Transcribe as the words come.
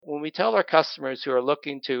when we tell our customers who are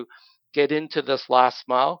looking to get into this last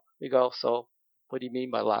mile, we go, so what do you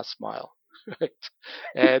mean by last mile? Right?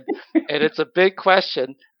 And it's a big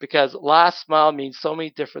question because last mile means so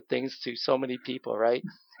many different things to so many people, right?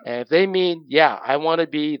 And if they mean, yeah, I want to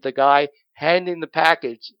be the guy handing the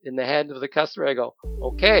package in the hand of the customer, I go,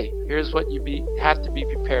 okay, here's what have to be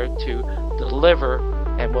prepared to deliver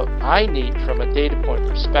and what I need from a data point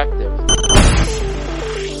perspective.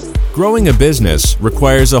 Growing a business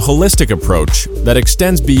requires a holistic approach that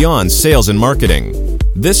extends beyond sales and marketing.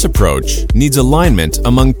 This approach needs alignment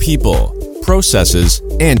among people, processes,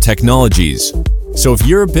 and technologies. So if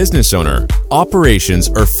you're a business owner, operations,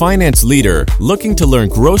 or finance leader looking to learn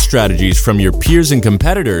growth strategies from your peers and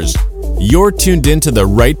competitors, you're tuned into the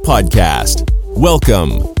right podcast.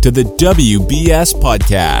 Welcome to the WBS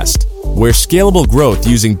Podcast, where scalable growth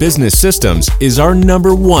using business systems is our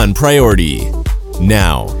number one priority.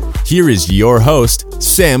 Now, here is your host,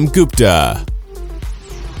 Sam Gupta.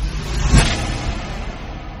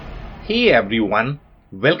 Hey everyone,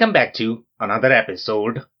 welcome back to another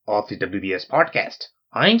episode of the WBS Podcast.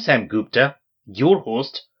 I'm Sam Gupta, your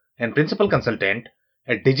host and principal consultant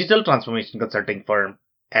at digital transformation consulting firm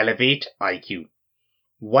Elevate IQ.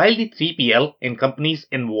 While the 3PL and companies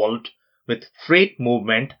involved with freight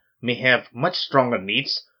movement may have much stronger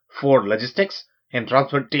needs for logistics and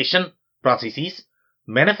transportation processes,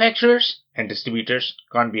 manufacturers and distributors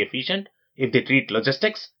can't be efficient if they treat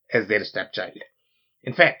logistics as their stepchild.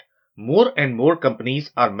 In fact, more and more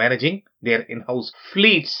companies are managing their in-house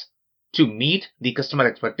fleets to meet the customer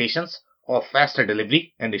expectations of faster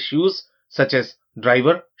delivery and issues such as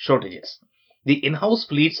driver shortages. The in-house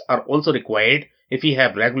fleets are also required if you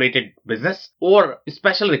have regulated business or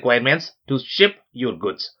special requirements to ship your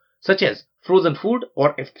goods, such as frozen food,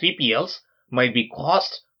 or if 3PLs might be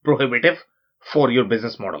cost prohibitive for your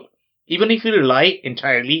business model. Even if you rely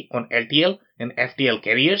entirely on LTL and FTL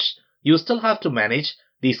carriers, you still have to manage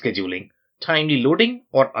the scheduling, timely loading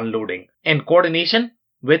or unloading, and coordination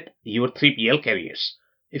with your 3PL carriers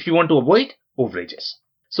if you want to avoid overages.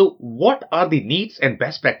 So what are the needs and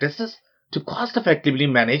best practices to cost effectively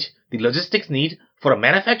manage the logistics need for a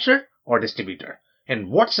manufacturer or distributor?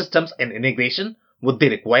 And what systems and integration would they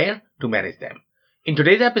require to manage them? In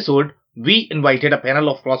today's episode, we invited a panel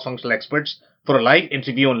of cross-functional experts for a live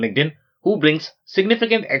interview on LinkedIn who brings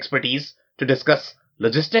significant expertise to discuss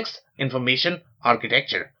logistics information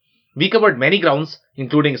architecture. We covered many grounds,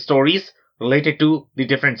 including stories related to the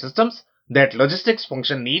different systems that logistics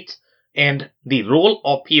function needs and the role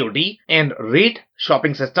of POD and rate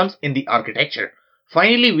shopping systems in the architecture.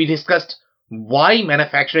 Finally, we discussed why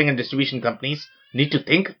manufacturing and distribution companies need to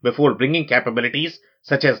think before bringing capabilities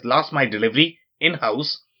such as last mile delivery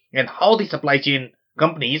in-house, and how the supply chain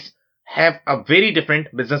companies have a very different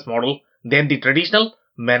business model than the traditional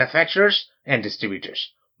manufacturers and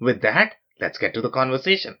distributors. With that, let's get to the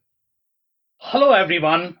conversation. Hello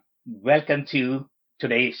everyone, welcome to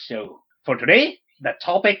today's show. For today, the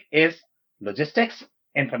topic is logistics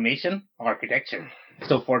information architecture.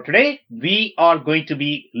 So for today, we are going to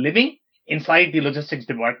be living inside the logistics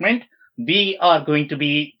department. We are going to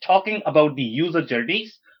be talking about the user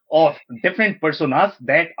journeys of different personas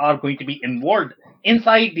that are going to be involved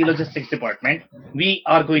inside the logistics department. We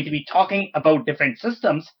are going to be talking about different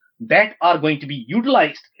systems that are going to be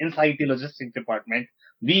utilized inside the logistics department.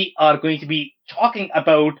 We are going to be talking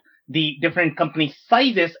about the different company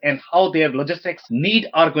sizes and how their logistics need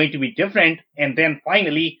are going to be different. And then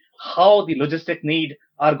finally, how the logistic need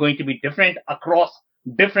are going to be different across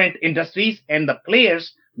different industries and the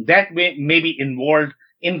players that may be involved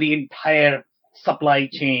in the entire supply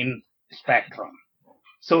chain spectrum.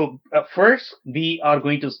 So first, we are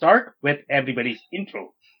going to start with everybody's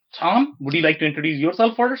intro. Tom, would you like to introduce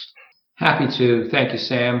yourself first? Happy to. Thank you,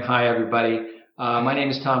 Sam. Hi, everybody. My name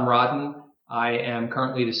is Tom Rodden. I am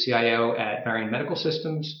currently the CIO at Varian Medical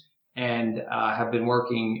Systems and have been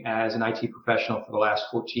working as an IT professional for the last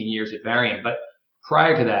 14 years at Varian. But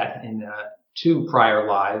prior to that, in two prior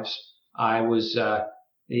lives, I was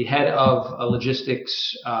the head of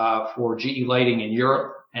logistics for GE Lighting in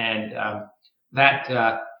Europe, and that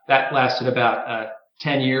lasted about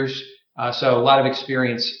 10 years. So a lot of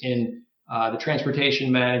experience in the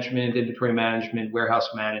transportation management, inventory management, warehouse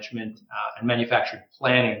management, and manufacturing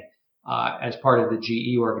planning as part of the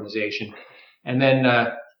GE organization. And then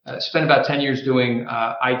spent about 10 years doing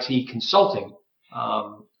IT consulting,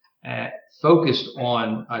 focused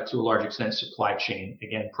on, to a large extent, supply chain.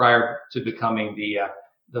 Again, prior to becoming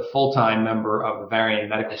the full-time member of the Varian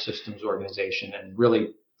Medical Systems organization, and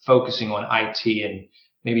really focusing on IT and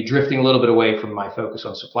maybe drifting a little bit away from my focus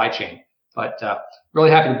on supply chain. But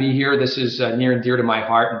really happy to be here. This is near and dear to my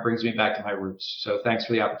heart and brings me back to my roots. So thanks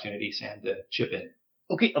for the opportunity, Sam, to chip in.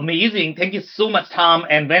 Okay, amazing. Thank you so much, Tom.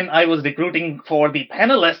 And when I was recruiting for the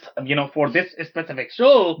panelists, for this specific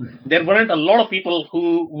show, there weren't a lot of people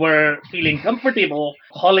who were feeling comfortable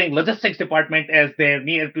calling logistics department as their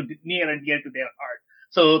near and dear to their heart.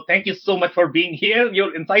 So thank you so much for being here.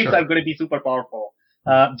 Your insights are going to be super powerful.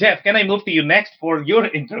 Jeff, can I move to you next for your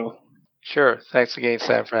intro? Sure. Thanks again,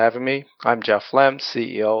 Sam, for having me. I'm Jeff Lem,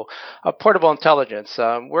 CEO of Portable Intelligence.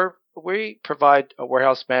 We provide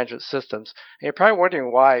warehouse management systems. And you're probably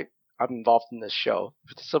wondering why I'm involved in this show.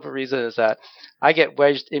 The simple reason is that I get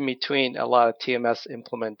wedged in between a lot of TMS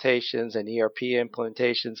implementations and ERP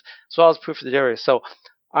implementations, as well as proof of the delivery. So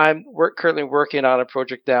I'm currently working on a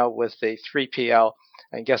project now with a 3PL.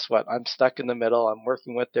 And guess what? I'm stuck in the middle. I'm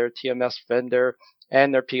working with their TMS vendor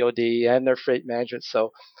and their POD and their freight management. So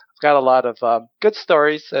I've got a lot of good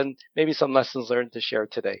stories and maybe some lessons learned to share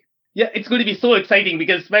today. Yeah, it's going to be so exciting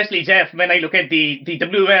because especially, Jeff, when I look at the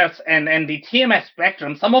WMS and the TMS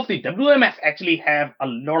spectrum, some of the WMS actually have a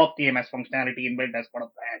lot of TMS functionality inbuilt as part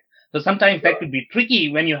of that. So sometimes that could be tricky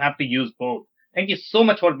when you have to use both. Thank you so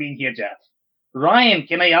much for being here, Jeff. Ryan,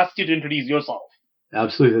 can I ask you to introduce yourself?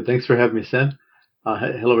 Absolutely. Thanks for having me, Sam.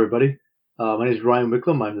 Hello, everybody. My name is Ryan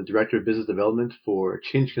Wicklum. I'm the Director of Business Development for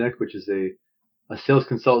Change Connect, which is a sales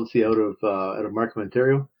consultancy out of Markham,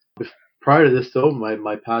 Ontario. Prior to this, though,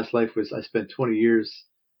 my past life was I spent 20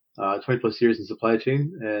 plus years in supply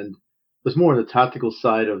chain, and was more on the tactical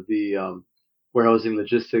side of the warehousing,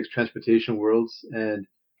 logistics, transportation worlds, and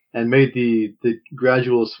made the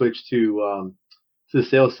gradual switch to the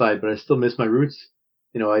sales side. But I still miss my roots.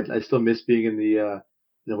 I still miss being in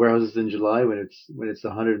the warehouses in July when it's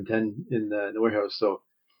 110 in the warehouse. So,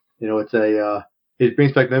 it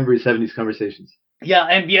brings back memories having these conversations. Yeah,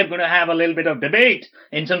 and we are going to have a little bit of debate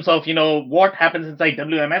in terms of, what happens inside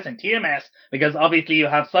WMS and TMS, because obviously you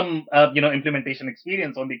have some, implementation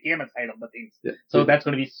experience on the TMS side of the things. Yeah. So that's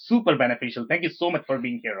going to be super beneficial. Thank you so much for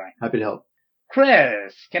being here, Ryan. Happy to help.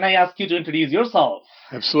 Chris, can I ask you to introduce yourself?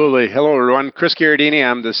 Absolutely. Hello, everyone. Chris Gherardini.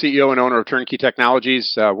 I'm the CEO and owner of Turnkey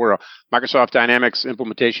Technologies. We're a Microsoft Dynamics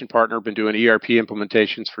implementation partner. Been doing ERP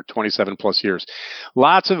implementations for 27 plus years.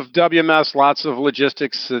 Lots of WMS, lots of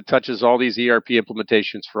logistics that touches all these ERP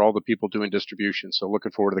implementations for all the people doing distribution. So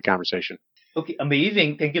looking forward to the conversation. Okay,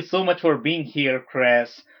 amazing. Thank you so much for being here,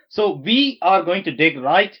 Chris. So we are going to dig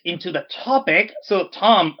right into the topic. So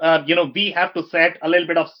Tom, we have to set a little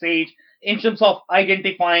bit of stage in terms of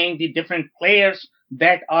identifying the different players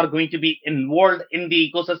that are going to be involved in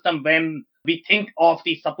the ecosystem. When we think of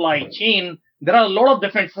the supply chain, there are a lot of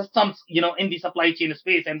different systems, in the supply chain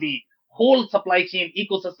space, and the whole supply chain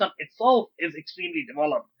ecosystem itself is extremely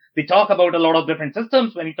developed. We talk about a lot of different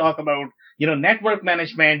systems when we talk about, network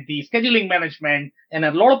management, the scheduling management, and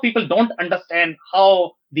a lot of people don't understand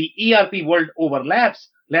how the ERP world overlaps,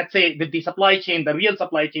 let's say, with the supply chain, the real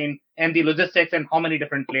supply chain, and the logistics, and how many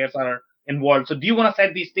different players are involved. So do you want to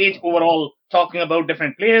set the stage overall, talking about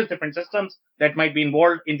different players, different systems that might be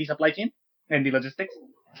involved in the supply chain and the logistics?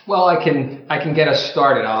 Well, I can get us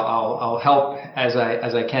started. I'll help as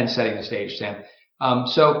I can setting the stage, Sam.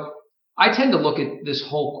 So I tend to look at this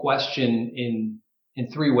whole question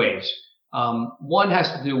in three ways. One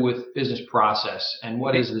has to do with business process and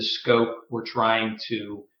what is the scope we're trying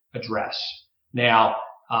to address. Now,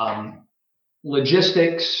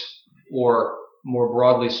 logistics, or more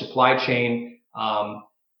broadly supply chain,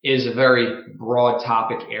 is a very broad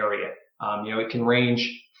topic area. It can range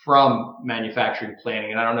from manufacturing planning,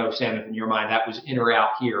 and I don't know, Sam, if in your mind that was in or out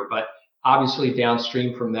here, but obviously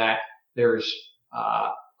downstream from that, there's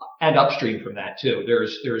and upstream from that too.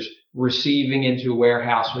 There's receiving into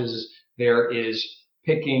warehouses. There is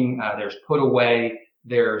picking. There's put away.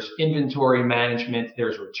 There's inventory management.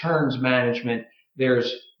 There's returns management.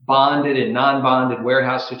 There's bonded and non-bonded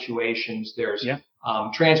warehouse situations. There's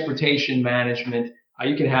transportation management.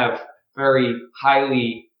 You can have very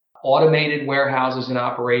highly automated warehouses and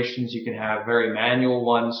operations. You can have very manual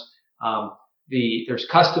ones. There's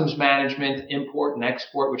customs management, import and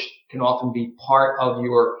export, which can often be part of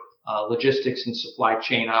your logistics and supply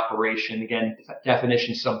chain operation. Again,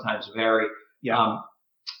 definitions sometimes vary.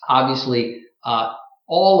 Obviously,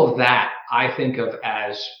 all of that I think of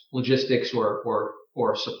as logistics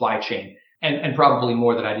or supply chain, and probably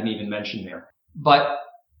more that I didn't even mention there. But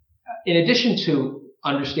in addition to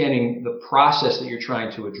understanding the process that you're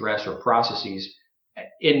trying to address, or processes,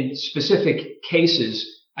 in specific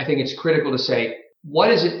cases, I think it's critical to say, what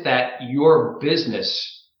is it that your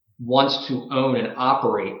business wants to own and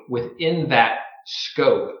operate within that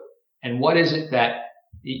scope? And what is it that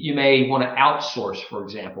you may want to outsource, for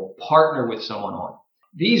example, partner with someone on.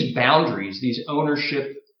 These boundaries, these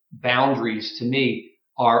ownership boundaries, to me,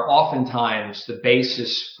 are oftentimes the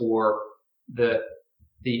basis for the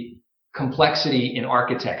complexity in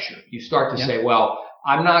architecture. You start to say, well,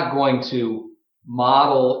 I'm not going to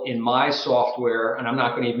model in my software, and I'm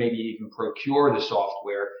not going to maybe even procure the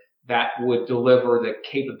software that would deliver the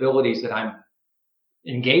capabilities that I'm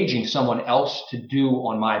engaging someone else to do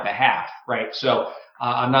on my behalf, right? So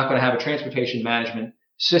I'm not going to have a transportation management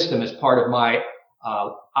system as part of my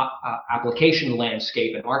application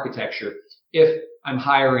landscape and architecture if I'm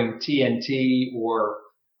hiring TNT or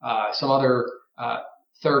some other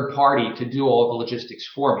third party to do all the logistics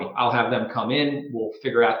for me. I'll have them come in, we'll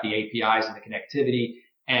figure out the APIs and the connectivity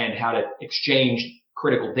and how to exchange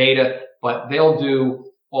critical data, but they'll do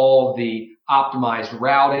all the optimized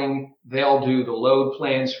routing, they'll do the load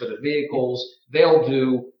plans for the vehicles, they'll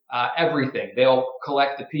do everything. They'll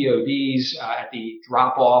collect the PODs at the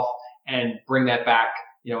drop off and bring that back,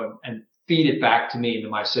 and feed it back to me into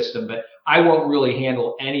my system, but I won't really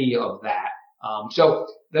handle any of that. So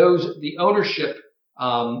the ownership,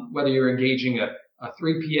 whether you're engaging a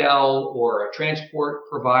 3PL or a transport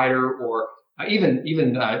provider or even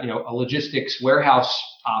a logistics warehouse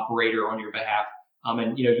operator on your behalf,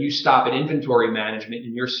 and you stop at inventory management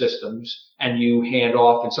in your systems and you hand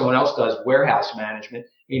off and someone else does warehouse management. I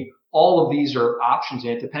mean, all of these are options,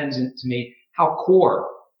 and it depends to me how core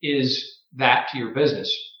is that to your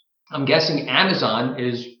business. I'm guessing Amazon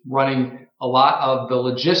is running a lot of the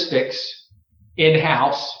logistics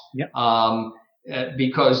in-house. Yep.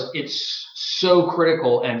 Because it's so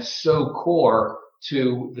critical and so core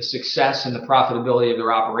to the success and the profitability of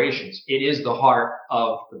their operations. It is the heart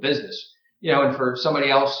of the business. And for somebody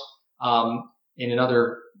else in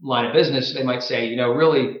another line of business, they might say,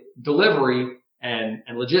 really delivery and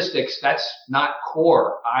logistics, that's not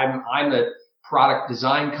core. I'm a product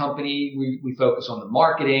design company. We focus on the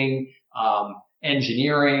marketing,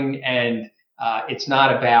 engineering, and it's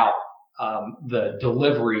not about the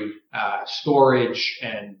delivery, storage,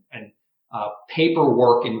 and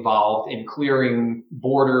paperwork involved in clearing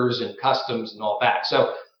borders and customs and all that.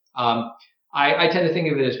 So I tend to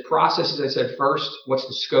think of it as process, as I said first. What's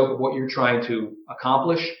the scope of what you're trying to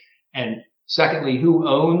accomplish? And secondly, who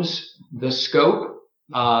owns the scope?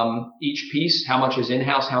 Each piece, how much is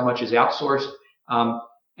in-house, how much is outsourced?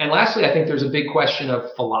 And lastly, I think there's a big question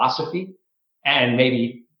of philosophy and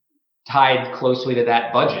maybe tied closely to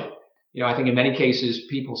that budget. I think in many cases,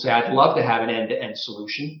 people say, I'd love to have an end-to-end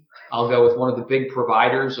solution. I'll go with one of the big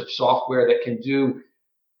providers of software that can do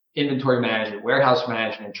inventory management, warehouse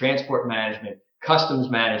management, transport management, customs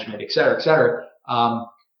management, et cetera, et cetera.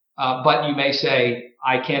 But you may say,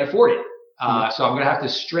 I can't afford it. So I'm going to have to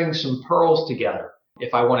string some pearls together.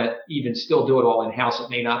 If I want to even still do it all in-house, it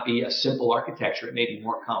may not be a simple architecture. It may be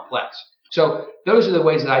more complex. So those are the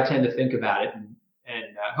ways that I tend to think about it.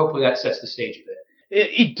 And hopefully that sets the stage a bit.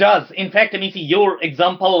 It does. In fact, Amici, your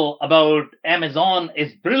example about Amazon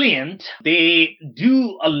is brilliant. They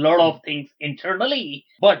do a lot of things internally,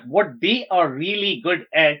 but what they are really good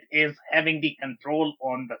at is having the control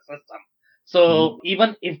on the system. So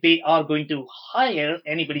even if they are going to hire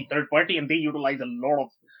anybody third party, and they utilize a lot of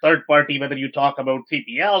third party, whether you talk about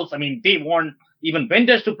 3PLs, I mean, they want even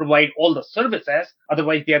vendors to provide all the services.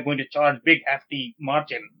 Otherwise, they are going to charge big, hefty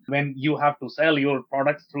margin when you have to sell your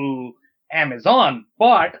products through Amazon,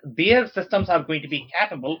 but their systems are going to be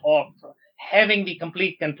capable of having the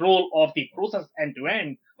complete control of the process end to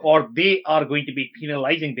end, or they are going to be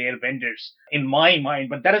penalizing their vendors, in my mind.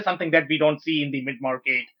 But that is something that we don't see in the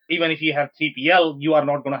mid-market. Even if you have 3PL, you are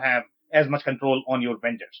not going to have as much control on your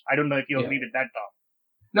vendors. I don't know if you agree with that, Tom.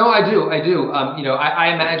 No, I do.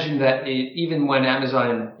 I imagine that even when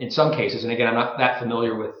Amazon, in some cases, and again, I'm not that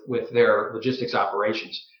familiar with their logistics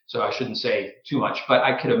operations, so I shouldn't say too much, but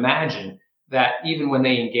I could imagine that even when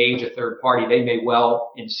they engage a third party, they may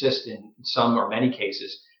well insist in some or many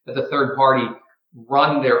cases that the third party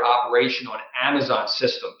run their operation on Amazon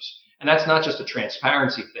systems. And that's not just a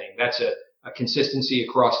transparency thing. That's a consistency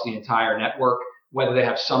across the entire network, whether they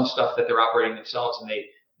have some stuff that they're operating themselves and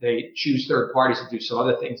they choose third parties to do some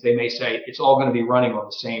other things. They may say it's all going to be running on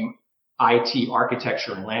the same IT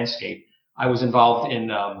architecture and landscape. I was involved in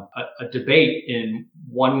a debate in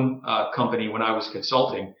one company when I was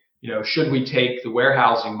consulting. Should we take the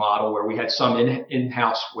warehousing model where we had some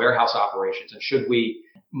in-house warehouse operations, and should we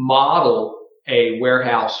model a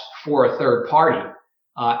warehouse for a third party,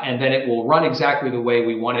 and then it will run exactly the way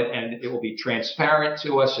we want it, and it will be transparent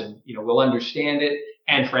to us, and we'll understand it.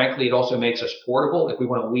 And frankly, it also makes us portable. If we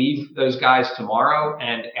want to leave those guys tomorrow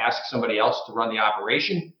and ask somebody else to run the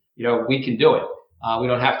operation, we can do it. We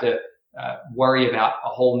don't have to worry about a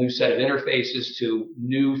whole new set of interfaces to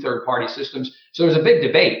new third-party systems. So there's a big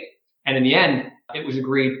debate. And in the end, it was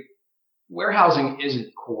agreed warehousing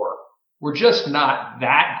isn't core. We're just not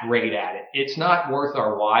that great at it. It's not worth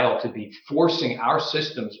our while to be forcing our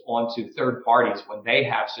systems onto third parties when they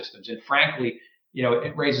have systems. And frankly,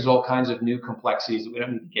 it raises all kinds of new complexities that we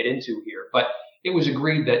don't need to get into here. But it was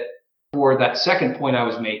agreed that for that second point I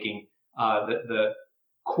was making, the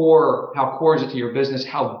core, how core is it to your business?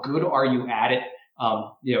 How good are you at it?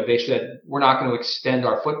 They said, we're not going to extend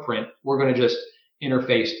our footprint. We're going to just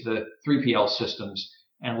interface to the 3PL systems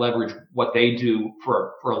and leverage what they do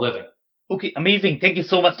for a living. Okay, amazing. Thank you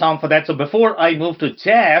so much, Tom, for that. So before I move to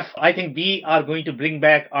Jeff, I think we are going to bring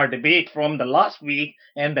back our debate from the last week.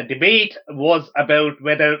 And the debate was about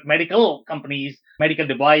whether medical companies, medical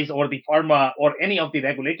device or the pharma or any of the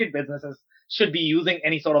regulated businesses should be using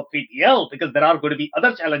any sort of 3PL, because there are going to be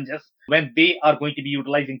other challenges when they are going to be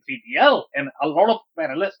utilizing 3PL. And a lot of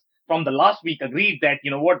panelists from the last week agreed that,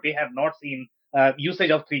 they have not seen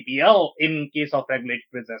usage of 3PL in case of regulated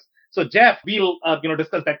business. So Jeff, we'll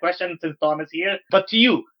discuss that question since Tom is here. But to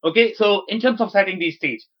you, okay, so in terms of setting the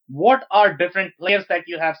stage, what are different players that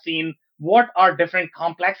you have seen? What are different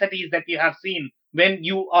complexities that you have seen when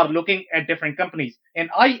you are looking at different companies? And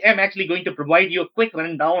I am actually going to provide you a quick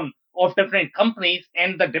rundown of different companies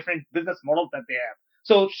and the different business models that they have.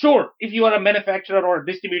 So sure, if you are a manufacturer or a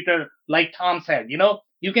distributor, like Tom said,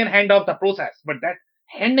 you can hand off the process, but that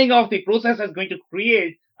handing off the process is going to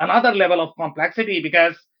create another level of complexity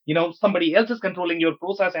because, somebody else is controlling your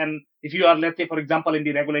process. And if you are, let's say, for example, in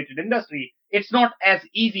the regulated industry, it's not as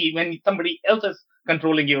easy when somebody else is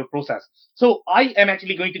controlling your process. So I am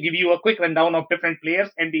actually going to give you a quick rundown of different players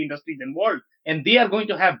and the industries involved. And they are going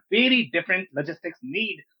to have very different logistics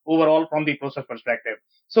need overall from the process perspective.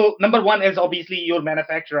 So number one is obviously your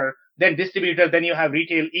manufacturer, then distributor, then you have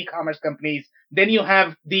retail e-commerce companies, then you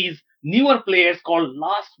have these newer players called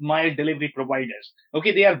last mile delivery providers.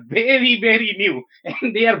 Okay, they are very, very new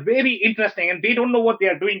and they are very interesting and they don't know what they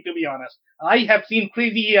are doing, to be honest. I have seen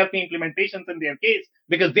crazy ERP implementations in their case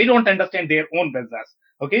because they don't understand their own business.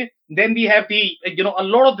 Okay, then we have a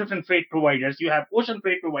lot of different freight providers. You have ocean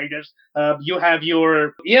freight providers. You have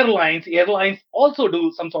your airlines. Airlines also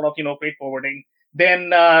do some sort of, freight forwarding.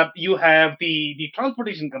 Then you have the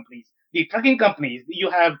transportation companies, the trucking companies. You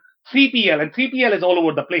have 3PL, and 3PL is all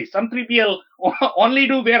over the place. Some 3PL only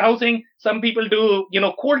do warehousing. Some people do,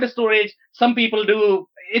 cold storage. Some people do,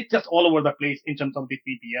 it's just all over the place in terms of the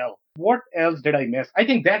 3PL. What else did I miss? I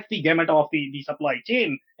think that's the gamut of the supply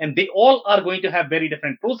chain, and they all are going to have very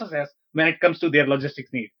different processes when it comes to their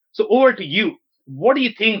logistics needs. So over to you. What do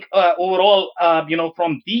you think overall,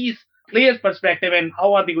 from these players' perspective, and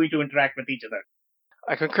how are they going to interact with each other?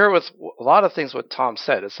 I concur with a lot of things what Tom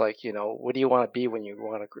said. It's like, what do you want to be when you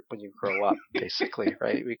grow up, basically,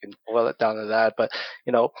 right? We can boil it down to that. But,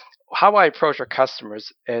 how I approach our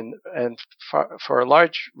customers and for a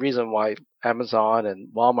large reason why Amazon and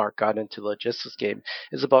Walmart got into the logistics game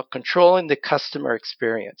is about controlling the customer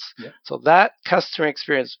experience. Yeah. So that customer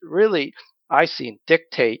experience really, I see,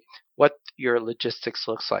 dictate what your logistics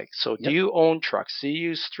looks like. So do you own trucks? Do you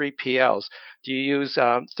use 3PLs? Do you use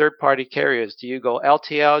third-party carriers? Do you go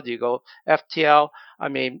LTL? Do you go FTL? I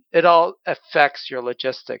mean, it all affects your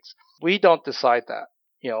logistics. We don't decide that.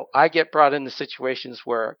 I get brought into situations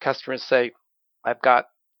where customers say, I've got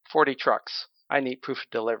 40 trucks. I need proof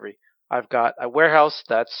of delivery. I've got a warehouse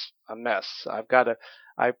that's a mess.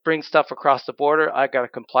 I bring stuff across the border. I got to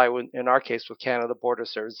comply with, in our case, with Canada Border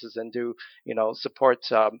Services and do, support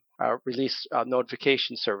release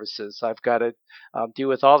notification services. I've got to deal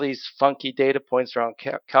with all these funky data points around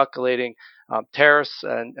calculating tariffs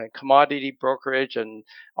and commodity brokerage and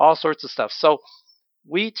all sorts of stuff. So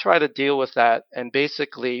we try to deal with that and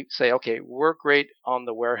basically say, okay, we're great on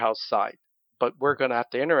the warehouse side, but we're going to have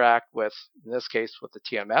to interact with, in this case, with the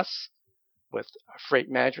TMS, with freight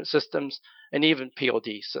management systems, and even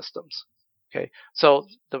POD systems. Okay, so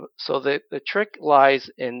the trick lies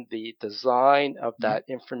in the design of that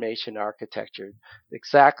information architecture,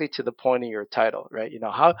 exactly to the point of your title, right?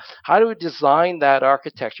 How do we design that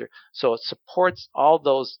architecture so it supports all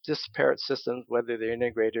those disparate systems, whether they're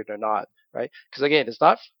integrated or not, right? Because again, it's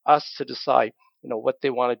not us to decide, what they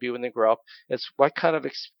want to be when they grow up. It's what kind of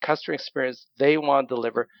customer experience they want to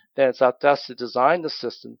deliver. Then it's up to us to design the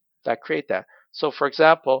system that create that. So, for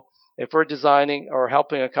example, if we're designing or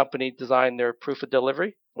helping a company design their proof of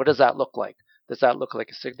delivery, what does that look like? Does that look like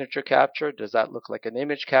a signature capture? Does that look like an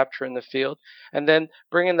image capture in the field? And then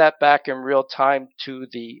bringing that back in real time to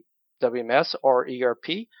the WMS or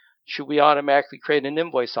ERP should we automatically create an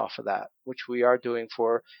invoice off of that, which we are doing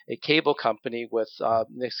for a cable company with,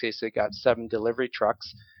 in this case, they got 7 delivery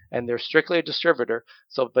trucks, and they're strictly a distributor.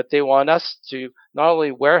 But they want us to not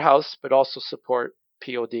only warehouse, but also support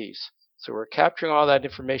PODs. So we're capturing all that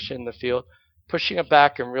information in the field, pushing it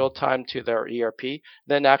back in real time to their ERP,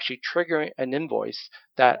 then actually triggering an invoice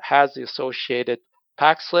that has the associated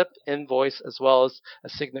pack slip, invoice, as well as a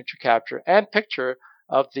signature capture and picture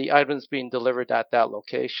of the items being delivered at that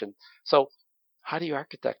location. So how do you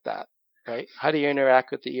architect that, right? How do you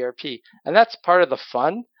interact with the ERP? And that's part of the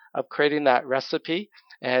fun of creating that recipe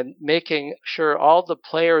and making sure all the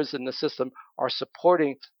players in the system are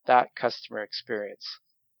supporting that customer experience.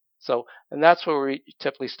 So, and that's where we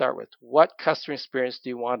typically start with. What customer experience do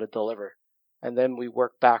you want to deliver? And then we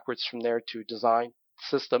work backwards from there to design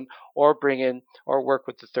system or bring in or work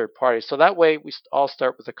with the third party. So that way we all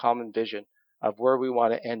start with a common vision of where we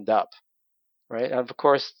want to end up, right? And of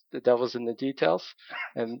course, the devil's in the details,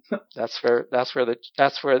 and that's where most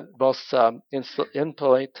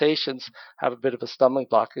implementations have a bit of a stumbling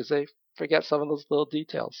block because they forget some of those little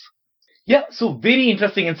details. Yeah, so very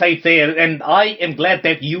interesting insights there. And I am glad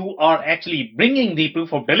that you are actually bringing the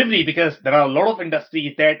proof of delivery, because there are a lot of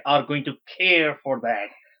industries that are going to care for that.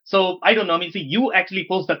 So I don't know. I mean, see, you actually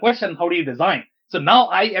posed the question, how do you design? So now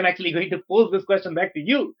I am actually going to pose this question back to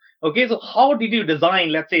you. Okay, so how did you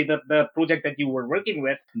design, let's say, the project that you were working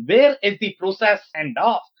with? Where is the process end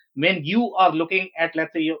off when you are looking at,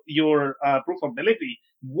 let's say, your proof of delivery?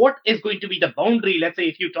 What is going to be the boundary? Let's say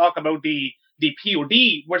if you talk about the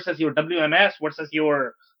POD versus your WMS versus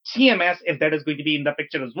your TMS, if that is going to be in the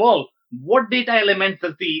picture as well, what data elements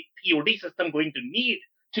is the POD system going to need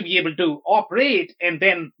to be able to operate? And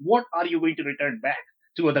then what are you going to return back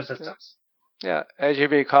to other systems? Yeah, as you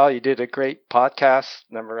recall, you did a great podcast,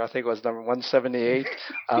 I think it was number 178,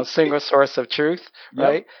 Single Source of Truth,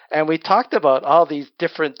 right? Yep. And we talked about all these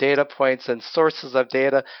different data points and sources of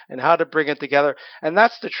data and how to bring it together. And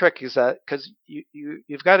that's the trick, is that because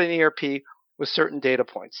you've got an ERP with certain data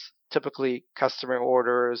points, typically customer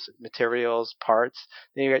orders, materials, parts.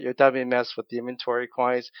 Then you got your WMS with the inventory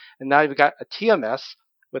quantities, and now you've got a TMS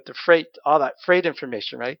with the freight, all that freight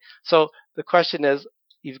information, right? So the question is,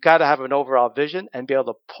 you've got to have an overall vision and be able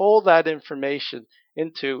to pull that information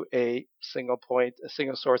into a single point, a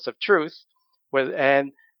single source of truth,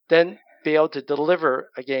 and then be able to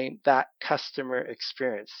deliver, again, that customer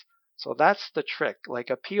experience. So that's the trick.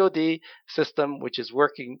 Like a POD system, which is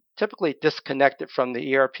working typically disconnected from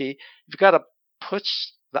the ERP, you've got to push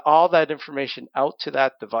all that information out to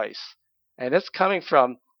that device. And it's coming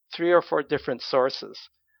from 3 or 4 different sources.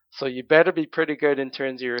 So you better be pretty good in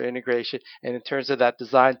terms of your integration and in terms of that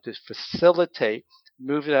design to facilitate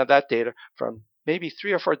moving of that data from maybe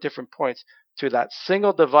 3 or 4 different points to that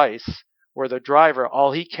single device where the driver,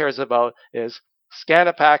 all he cares about is scan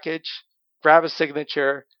a package, grab a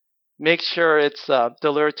signature, make sure it's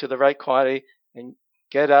delivered to the right quantity, and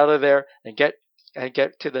get out of there and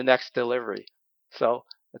get to the next delivery. So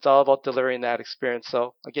it's all about delivering that experience.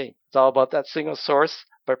 So again, it's all about that single source,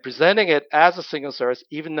 but presenting it as a single source,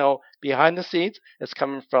 even though behind the scenes it's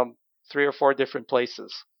coming from 3 or 4 different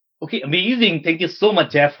places. Okay, amazing. Thank you so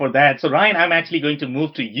much, Jeff, for that. So Ryan, I'm actually going to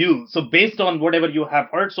move to you. So based on whatever you have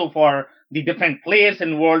heard so far, the different players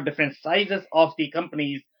involved, different sizes of the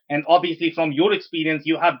companies, and obviously from your experience,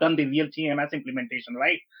 you have done the real TMS implementation,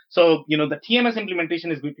 right? So, the TMS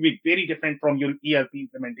implementation is going to be very different from your ERP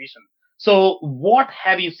implementation. So what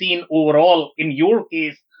have you seen overall in your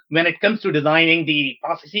case when it comes to designing the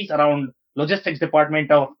processes around logistics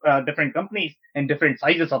department of different companies and different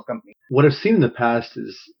sizes of companies? What I've seen in the past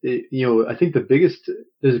is, I think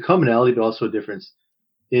there's a commonality, but also a difference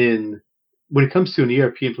in when it comes to an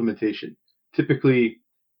ERP implementation. Typically,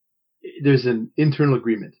 there's an internal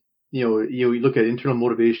agreement. You look at internal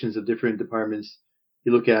motivations of different departments.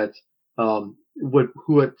 You look at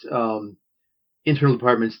what internal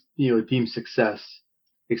departments deem success,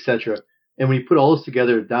 etc. And when you put all this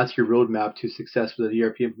together, that's your roadmap to success with an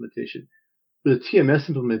ERP implementation. With a TMS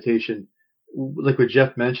implementation, like what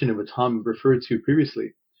Jeff mentioned and what Tom referred to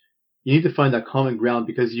previously, you need to find that common ground,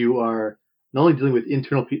 because you are not only dealing with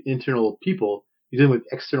internal people, you're dealing with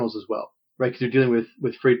externals as well, right? Because you're dealing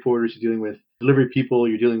with freight forwarders, you're dealing with delivery people,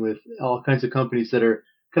 you're dealing with all kinds of companies that are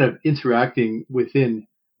kind of interacting within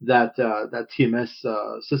that TMS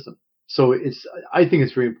system. So I think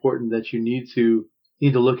it's very important that you need to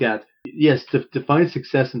look at, yes, define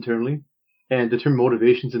success internally and determine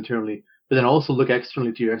motivations internally, but then also look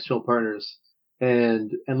externally to your external partners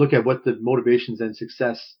and look at what the motivations and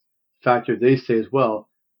success factor they say as well.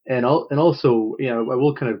 And also, I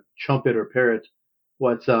will kind of trumpet or parrot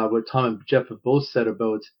what Tom and Jeff have both said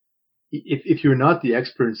about if you're not the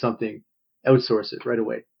expert in something, outsource it right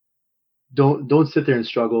away. Don't sit there and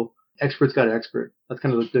struggle. Experts got expert. That's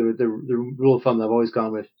kind of the rule of thumb that I've always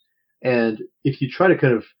gone with. And if you try to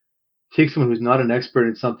kind of take someone who's not an expert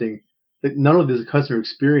in something, that not only does the customer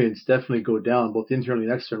experience definitely go down, both internally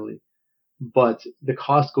and externally, but the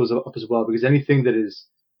cost goes up as well, because anything that is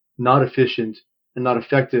not efficient and not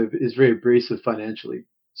effective is very abrasive financially.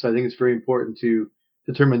 So I think it's very important to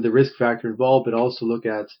determine the risk factor involved, but also look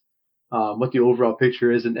at what the overall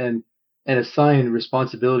picture is, and assign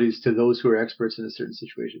responsibilities to those who are experts in a certain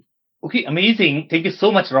situation. Okay, amazing. Thank you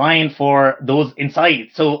so much, Ryan, for those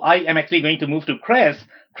insights. So I am actually going to move to Chris.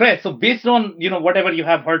 Chris, so based on, whatever you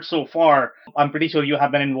have heard so far, I'm pretty sure you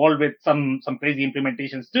have been involved with some crazy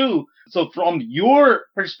implementations too. So from your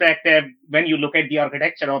perspective, when you look at the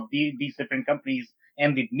architecture of these different companies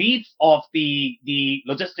and the needs of the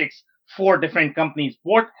logistics for different companies,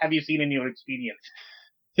 what have you seen in your experience?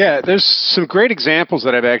 Yeah, there's some great examples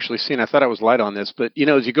that I've actually seen. I thought I was light on this, but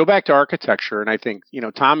as you go back to architecture, and I think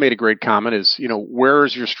Tom made a great comment, is where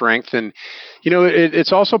is your strength, and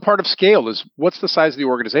it's also part of scale. Is what's the size of the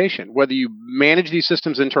organization, whether you manage these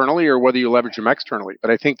systems internally or whether you leverage them externally.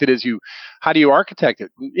 But I think that how do you architect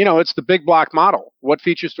it? It's the big block model. What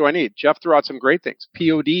features do I need? Jeff threw out some great things: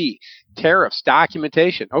 POD, tariffs,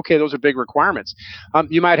 documentation. Okay, those are big requirements.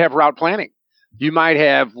 You might have route planning. You might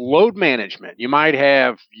have load management. You might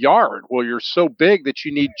have yard. Well, you're so big that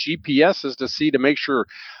you need GPSs to make sure.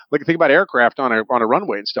 Like, think about aircraft on a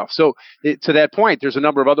runway and stuff. So to that point, there's a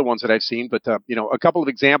number of other ones that I've seen. But a couple of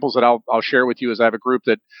examples that I'll share with you is I have a group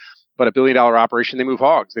that about $1 billion operation. They move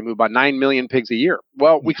hogs. They move about 9 million pigs a year.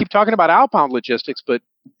 Well, we keep talking about outbound logistics, but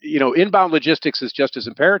inbound logistics is just as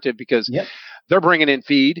imperative, because they're bringing in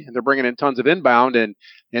feed and they're bringing in tons of inbound, and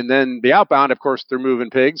then the outbound, of course, they're moving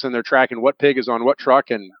pigs and they're tracking what pig is on what truck,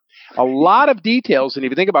 and a lot of details. And if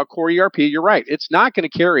you think about core ERP, you're right. It's not going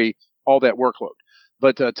to carry all that workload.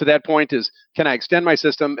 But to that point is, can I extend my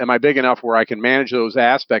system? Am I big enough where I can manage those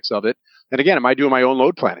aspects of it? And again, am I doing my own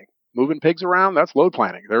load planning? Moving pigs around, that's load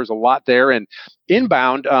planning. There's a lot there. And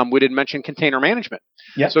inbound, we didn't mention container management.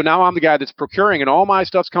 Yeah. So now I'm the guy that's procuring, and all my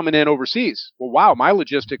stuff's coming in overseas. Well, wow, my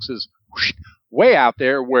logistics is way out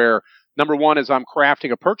there, where number one is I'm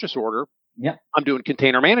crafting a purchase order. Yeah. I'm doing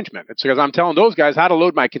container management. It's because I'm telling those guys how to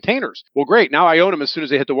load my containers. Well, great. Now I own them as soon as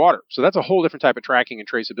they hit the water. So that's a whole different type of tracking and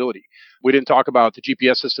traceability. We didn't talk about the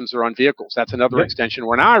GPS systems that are on vehicles. That's another extension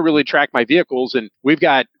where now I really track my vehicles, and we've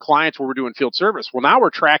got clients where we're doing field service. Well, now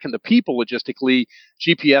we're tracking the people logistically,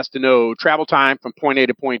 GPS to know travel time from point A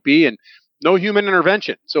to point B, and no human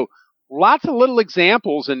intervention. So lots of little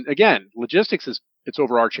examples. And again, logistics it's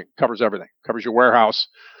overarching, covers everything, covers your warehouse.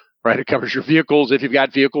 Right, it covers your vehicles if you've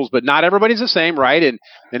got vehicles, but not everybody's the same, right?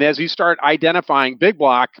 And as you start identifying big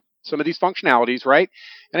block, some of these functionalities, right?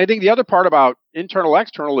 And I think the other part about internal,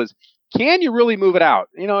 external is, can you really move it out?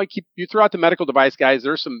 You throw out the medical device guys,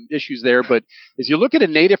 there's some issues there, but as you look at a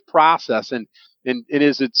native process, and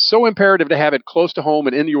it's so imperative to have it close to home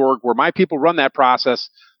and in the org where my people run that process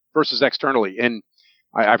versus externally. And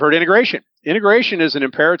I've heard integration. Integration is an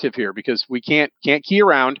imperative here, because we can't key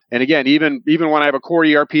around. And again, even when I have a core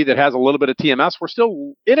ERP that has a little bit of TMS, we're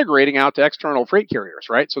still integrating out to external freight carriers,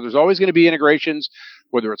 right? So there's always going to be integrations,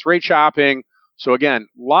 whether it's rate shopping. So again,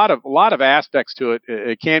 a lot of aspects to it.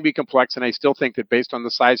 It can be complex, and I still think that based on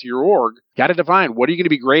the size of your org, got to define what are you going to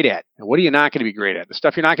be great at and what are you not going to be great at. The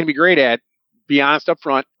stuff you're not going to be great at, be honest up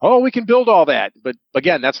front. Oh, we can build all that. But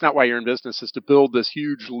again, that's not why you're in business, is to build this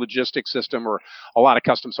huge logistics system or a lot of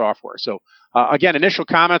custom software. So again, initial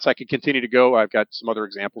comments, I could continue to go. I've got some other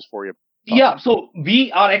examples for you. Yeah, so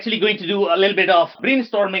we are actually going to do a little bit of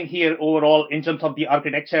brainstorming here overall in terms of the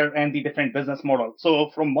architecture and the different business models.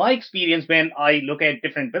 So from my experience, when I look at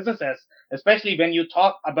different businesses, especially when you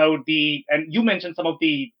talk about and you mentioned some of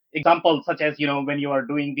the examples, such as, when you are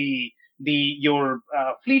doing your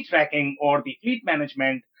fleet tracking or the fleet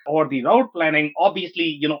management or the route planning,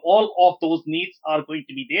 obviously, all of those needs are going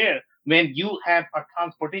to be there when you have a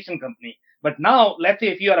transportation company. But now, let's say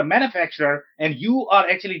if you are a manufacturer and you are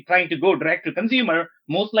actually trying to go direct to consumer,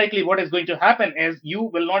 most likely what is going to happen is you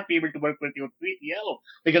will not be able to work with your 3PL,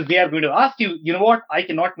 because they are going to ask you, you know what, I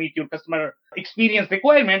cannot meet your customer experience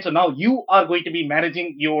requirements. So now you are going to be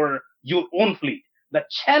managing your own fleet. The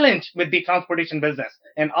challenge with the transportation business,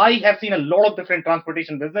 and I have seen a lot of different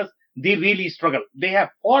transportation business, they really struggle. They have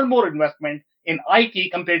far more investment in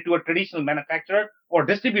IT compared to a traditional manufacturer or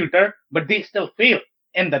distributor, but they still fail.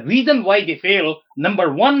 And the reason why they fail,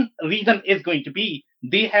 number one reason is going to be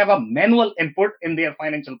they have a manual input in their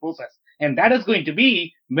financial process. And that is going to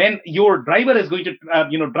be when your driver is going to,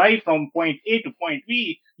 drive from point A to point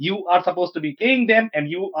B, you are supposed to be paying them and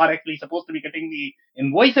you are actually supposed to be getting the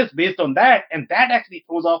invoices based on that. And that actually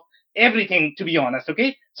throws off everything, to be honest.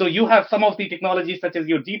 Okay. So you have some of the technologies such as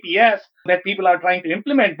your GPS that people are trying to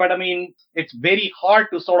implement. But I mean, it's very hard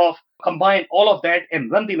to sort of combine all of that and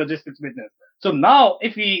run the logistics business. So now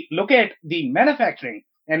if we look at the manufacturing,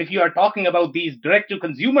 and if you are talking about these direct to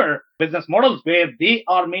consumer business models where they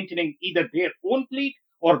are maintaining either their own fleet,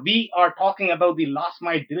 or we are talking about the last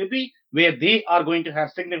mile delivery where they are going to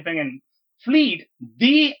have significant fleet,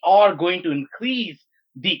 they are going to increase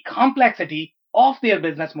the complexity of their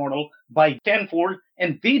business model by tenfold,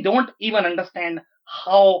 and they don't even understand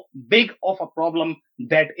how big of a problem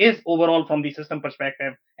that is overall from the system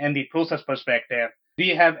perspective and the process perspective. Do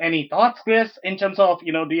you have any thoughts, Chris, in terms of, do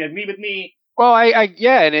you agree with me? Well,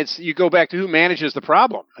 yeah, and it's, you go back to who manages the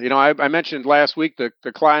problem. I mentioned last week the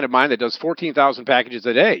client of mine that does 14,000 packages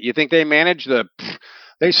a day. You think they manage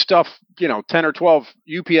they stuff, 10 or 12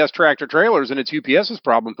 UPS tractor trailers, and it's UPS's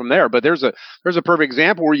problem from there. But there's a perfect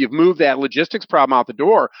example where you've moved that logistics problem out the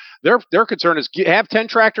door. Their concern is have 10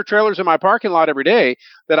 tractor trailers in my parking lot every day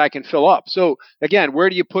that I can fill up. So again,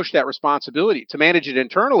 where do you push that responsibility to manage it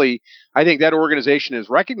internally? I think that organization has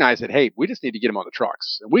recognized that, hey, we just need to get them on the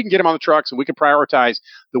trucks. And we can get them on the trucks, and we can prioritize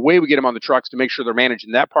the way we get them on the trucks to make sure they're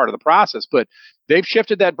managing that part of the process. But they've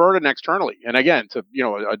shifted that burden externally. And again, to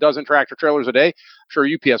a dozen tractor trailers a day, I'm sure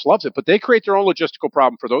UPS loves it, but they create their own logistical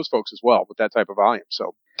problem for those folks as well with that type of volume.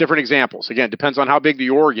 So different examples. Again, depends on how big the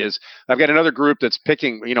org is. I've got another group that's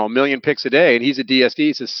picking, 1 million picks a day, and he's a DSD.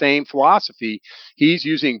 It's the same philosophy. He's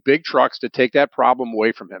using big trucks to take that problem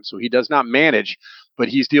away from him. So he does not manage, but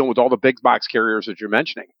he's dealing with all the big box carriers that you're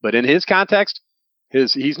mentioning. But in his context,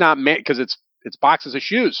 he's not because it's boxes of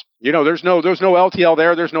shoes. There's no LTL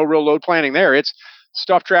there. There's no real load planning there. It's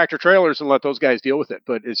stuff tractor trailers and let those guys deal with it.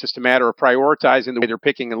 But it's just a matter of prioritizing the way they're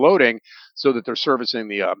picking and loading so that they're servicing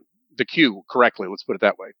the queue correctly. Let's put it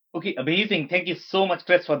that way. Okay, amazing. Thank you so much,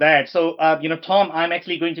 Chris, for that. So, Tom, I'm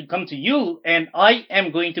actually going to come to you, and I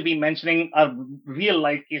am going to be mentioning a real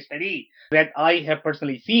life case study that I have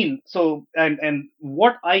personally seen. So, and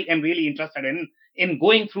what I am really interested in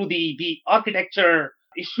going through the architecture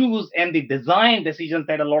issues and the design decisions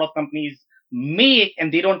that a lot of companies make,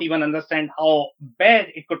 and they don't even understand how bad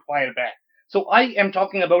it could fire back. So I am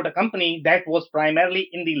talking about a company that was primarily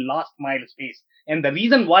in the last mile space. And the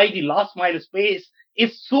reason why the last mile space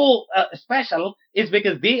is so special is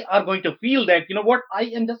because they are going to feel that, I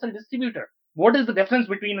am just a distributor. What is the difference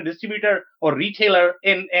between a distributor or retailer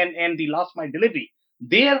and the last mile delivery?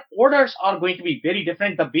 Their orders are going to be very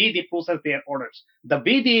different. The way they process their orders, the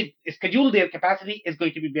way they schedule their capacity is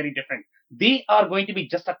going to be very different. They are going to be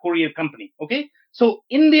just a courier company. Okay. So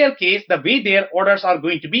in their case, the way their orders are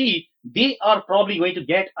going to be, they are probably going to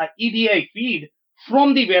get a EDI feed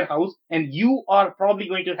from the warehouse, and you are probably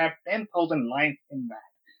going to have 10,000 lines in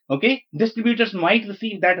that. Okay. Distributors might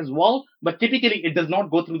receive that as well, but typically it does not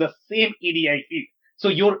go through the same EDI feed. So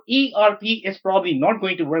your ERP is probably not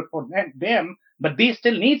going to work for them, but they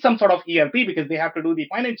still need some sort of ERP because they have to do the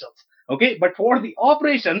financials. Okay. But for the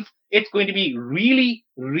operations, it's going to be really,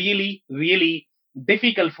 really, really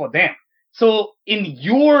difficult for them. So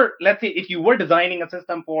let's say if you were designing a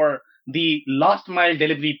system for the last mile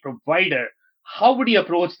delivery provider, how would you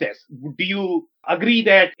approach this? Do you agree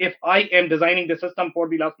that if I am designing the system for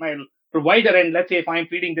the last mile provider, and let's say if I'm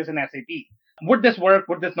feeding this in SAP, would this work?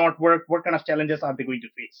 Would this not work? What kind of challenges are they going to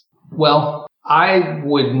face? Well, I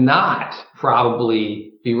would not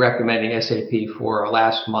probably be recommending SAP for a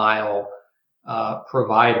last mile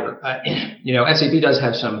provider. SAP does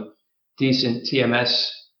have some decent TMS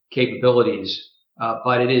capabilities,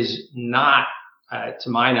 but it is not, to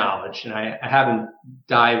my knowledge, and I haven't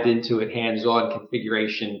dived into it hands-on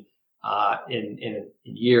configuration in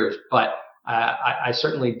years, but I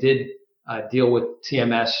certainly did deal with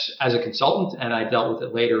TMS as a consultant, and I dealt with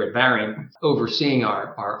it later at Varian, overseeing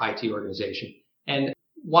our IT organization. And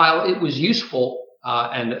while it was useful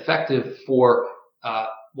and effective for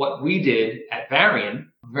what we did at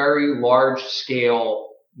Varian, very large-scale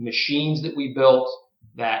machines that we built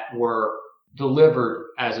that were delivered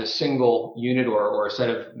as a single unit or a set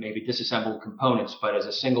of maybe disassembled components, but as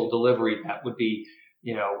a single delivery that would be,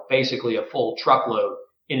 basically a full truckload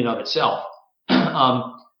in and of itself.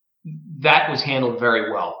 That was handled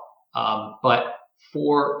very well. But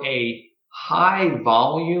for a high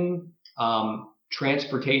volume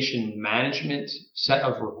transportation management set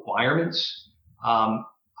of requirements,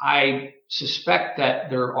 I suspect that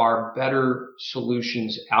there are better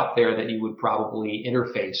solutions out there that you would probably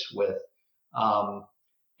interface with.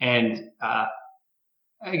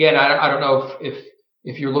 again, I don't know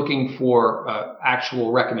if you're looking for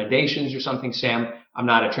actual recommendations or something, Sam. I'm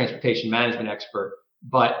not a transportation management expert,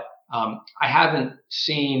 but I haven't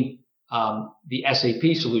seen the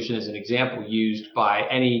SAP solution as an example used by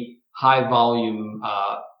any high volume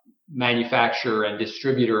manufacturer and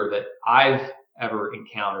distributor that I've ever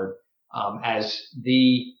encountered as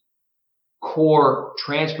the core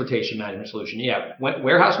transportation management solution. Yeah,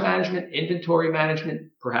 warehouse management, inventory management,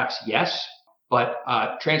 perhaps yes, but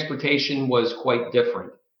transportation was quite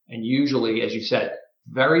different. And usually, as you said,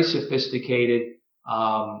 very sophisticated.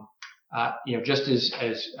 Just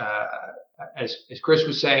as Chris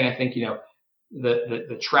was saying, I think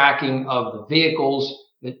the tracking of the vehicles,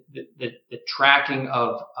 the tracking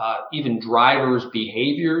of even drivers'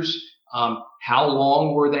 behaviors. How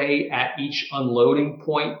long were they at each unloading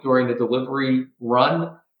point during the delivery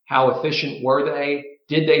run? How efficient were they?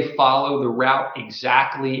 Did they follow the route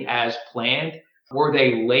exactly as planned? Were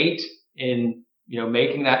they late in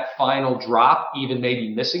making that final drop, even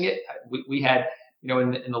maybe missing it? We had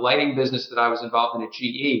in the lighting business that I was involved in at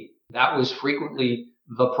GE, that was frequently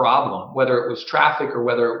the problem, whether it was traffic or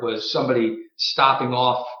whether it was somebody stopping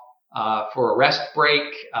off for a rest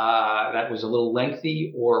break that was a little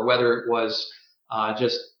lengthy, or whether it was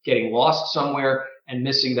just getting lost somewhere and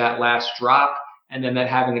missing that last drop, and then that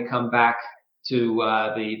having to come back to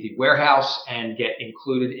the warehouse and get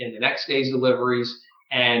included in the next day's deliveries,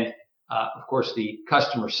 and of course the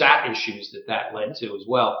customer sat issues that led to as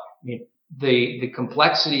well. I mean, the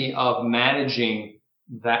complexity of managing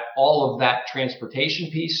that, all of that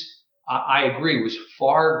transportation piece, I agree, was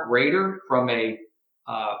far greater from a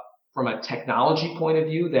technology point of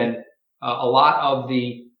view than a lot of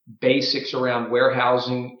the basics around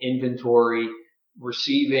warehousing, inventory,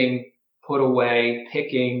 receiving, put away,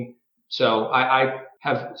 picking. So I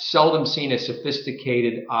have seldom seen a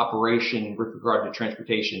sophisticated operation with regard to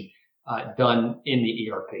transportation done in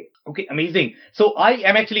the ERP. Okay, amazing. So I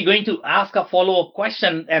am actually going to ask a follow-up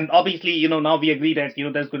question. And obviously, now we agree that,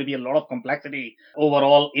 there's going to be a lot of complexity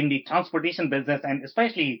overall in the transportation business. And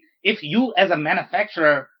especially if you as a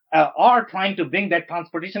manufacturer are trying to bring that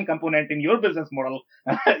transportation component in your business model,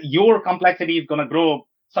 your complexity is going to grow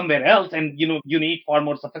somewhere else. And, you need far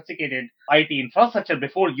more sophisticated IT infrastructure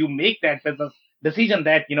before you make that business decision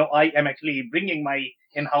that, I am actually bringing my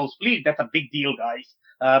in-house fleet. That's a big deal, guys.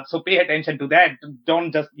 So pay attention to that.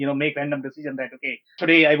 Don't just, make random decision that, okay,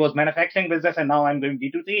 today I was manufacturing business and now I'm doing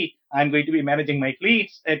B2C. I'm going to be managing my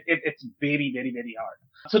fleets. It's very, very, very hard.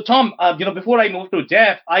 So Tom, before I move to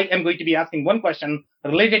Jeff, I am going to be asking one question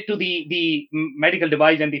related to the medical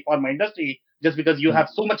device and the pharma industry, just because you have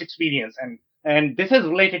so much experience. And this is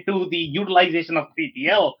related to the utilization of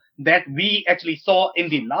 3PL that we actually saw in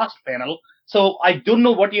the last panel. So I don't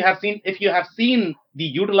know what you have seen, if you have seen the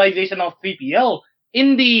utilization of 3PL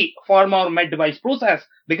in the pharma or med device process,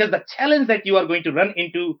 because the challenge that you are going to run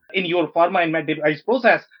into in your pharma and med device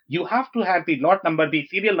process, you have to have the lot number, the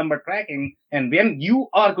serial number tracking. And when you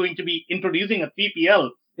are going to be introducing a 3PL,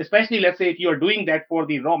 especially let's say if you are doing that for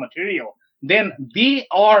the raw material, then they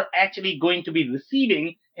are actually going to be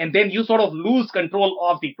receiving, and then you sort of lose control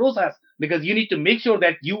of the process, because you need to make sure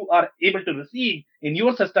that you are able to receive in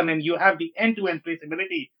your system and you have the end-to-end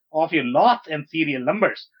traceability of your lots and serial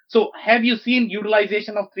numbers. So have you seen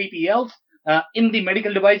utilization of 3PLs in the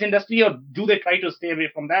medical device industry, or do they try to stay away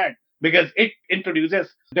from that because it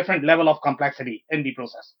introduces different level of complexity in the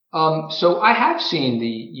process? So I have seen the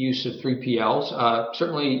use of 3PLs.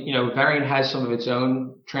 Certainly, Varian has some of its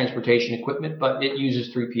own transportation equipment, but it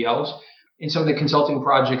uses 3PLs. In some of the consulting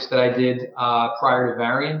projects that I did prior to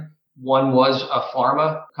Varian, one was a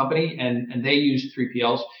pharma company, and they used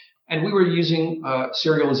 3PLs. And we were using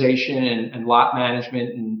serialization and lot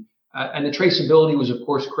management, and the traceability was, of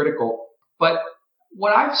course, critical. But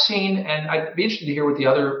what I've seen, and I'd be interested to hear what the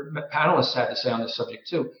other panelists had to say on this subject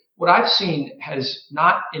too, what I've seen has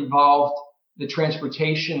not involved the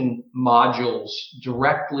transportation modules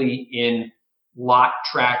directly in lot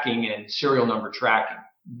tracking and serial number tracking.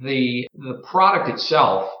 The product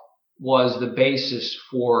itself was the basis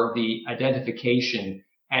for the identification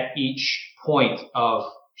at each point of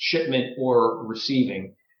shipment or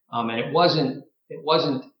receiving, and it wasn't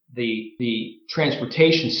the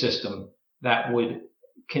transportation system that would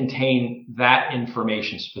contain that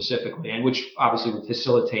information specifically, and which obviously would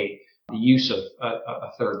facilitate the use of a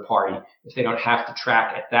third party if they don't have to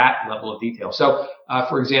track at that level of detail. So,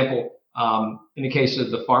 for example, in the case of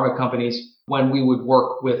the pharma companies, when we would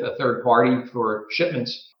work with a third party for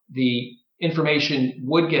shipments, the information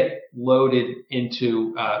would get loaded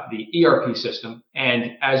into the ERP system,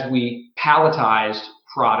 and as we palletized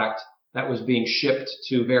product that was being shipped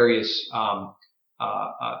to various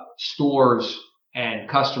stores and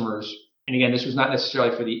customers. And again, this was not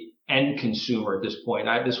necessarily for the end consumer at this point.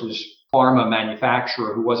 This was pharma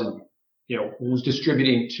manufacturer who wasn't, who was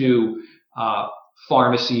distributing to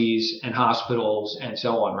pharmacies and hospitals and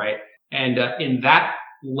so on, right? And in that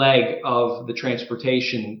leg of the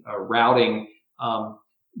transportation routing,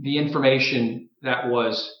 the information that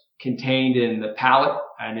was contained in the pallet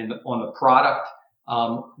and on the product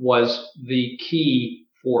was the key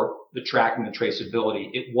for the tracking and traceability.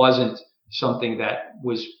 It wasn't something that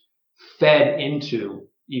was fed into,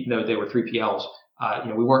 even though they were 3PLs.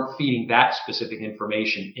 We weren't feeding that specific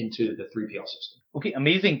information into the 3PL system. Okay,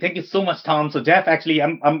 amazing. Thank you so much, Tom. So, Jeff, actually,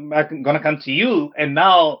 I'm going to come to you, and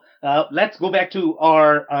now let's go back to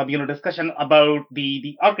our discussion about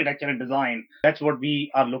the architecture and design. That's what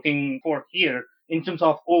we are looking for here in terms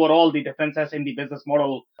of overall the differences in the business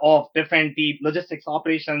model of the logistics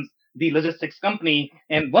operations, the logistics company,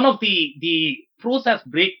 and one of the process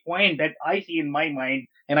break point that I see in my mind,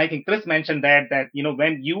 and I think Chris mentioned that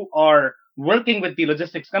when you are working with the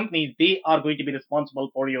logistics companies, they are going to be responsible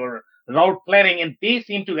for your route planning, and they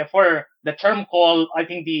seem to refer the term called, I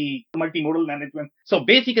think, the multimodal management. So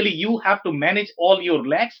basically, you have to manage all your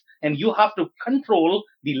legs, and you have to control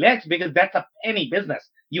the legs because that's a penny business.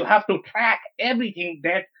 You have to track everything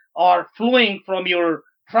that are flowing from your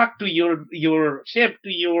truck to your ship to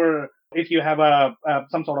your, if you have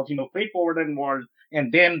some sort of freight forwarder involved,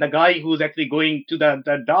 and then the guy who's actually going to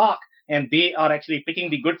the dock, and they are actually picking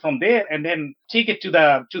the good from there and then take it to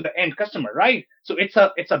the end customer, right? So it's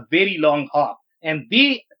a very long hop, and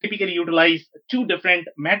they typically utilize two different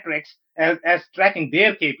metrics as tracking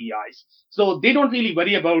their KPIs. So they don't really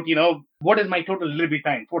worry about what is my total delivery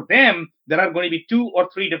time. For them, there are going to be 2 or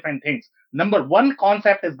 3 different things. Number one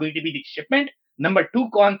concept is going to be the shipment. Number 2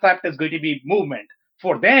 concept is going to be movement.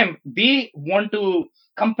 For them, they want to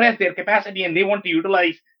compress their capacity and they want to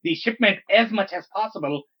utilize the shipment as much as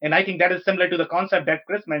possible. And I think that is similar to the concept that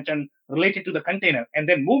Chris mentioned related to the container. And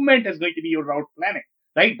then movement is going to be your route planning,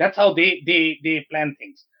 right? That's how they plan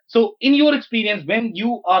things. So in your experience, when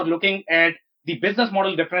you are looking at the business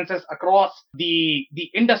model differences across the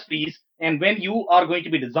industries, and when you are going to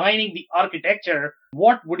be designing the architecture,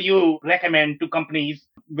 what would you recommend to companies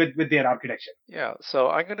with their architecture? Yeah, so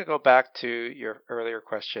I'm going to go back to your earlier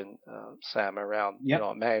question, Sam, around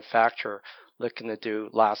a manufacturer looking to do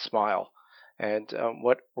last mile, and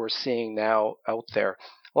what we're seeing now out there.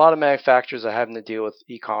 A lot of manufacturers are having to deal with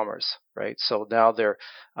e-commerce, right? So now they're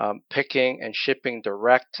picking and shipping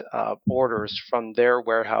direct orders from their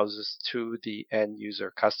warehouses to the end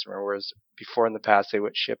user customer, whereas before in the past they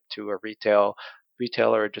would ship to a retailer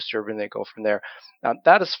or distributor and they go from there.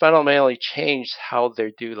 That has fundamentally changed how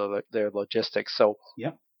they do their logistics.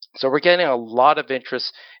 So we're getting a lot of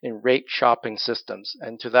interest in rate shopping systems.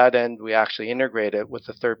 And to that end, we actually integrated with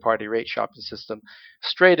a third-party rate shopping system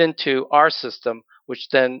straight into our system, which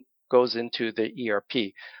then goes into the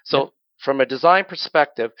ERP. So from a design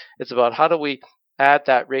perspective, it's about how do we add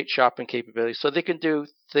that rate shopping capability so they can do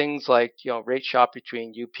things like rate shop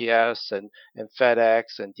between UPS and FedEx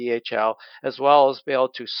and DHL, as well as be able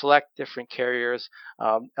to select different carriers,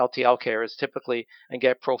 LTL carriers typically, and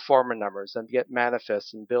get pro forma numbers and get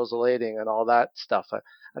manifests and bills of lading and all that stuff.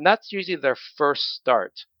 And that's usually their first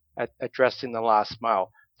start at addressing the last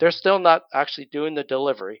mile. They're still not actually doing the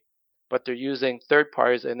delivery, but they're using third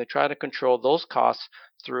parties and they're trying to control those costs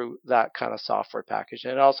through that kind of software package.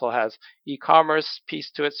 And it also has e-commerce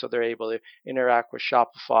piece to it, so they're able to interact with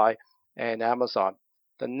Shopify and Amazon.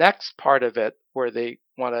 The next part of it, where they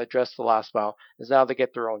want to address the last mile, is now they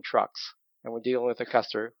get their own trucks. And we're dealing with a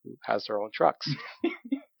customer who has their own trucks.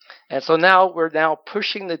 And so now we're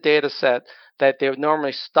pushing the data set that they would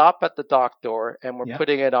normally stop at the dock door, and we're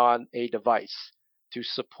putting it on a device to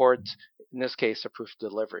support, in this case, a proof of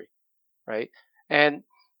delivery, right? And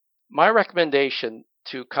my recommendation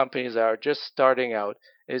to companies that are just starting out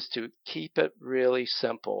is to keep it really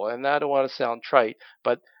simple. And I don't want to sound trite,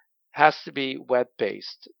 but has to be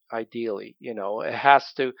web-based, ideally. It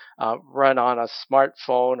has to run on a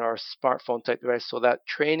smartphone or a smartphone type device so that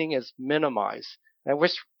training is minimized. And I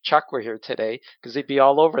wish Chuck were here today because he'd be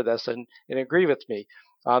all over this and agree with me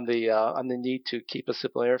on the need to keep a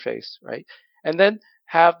simple interface, right? And then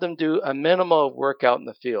have them do a minimal work out in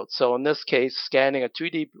the field. So in this case, scanning a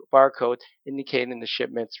 2D barcode indicating the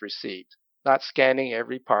shipment's received. Not scanning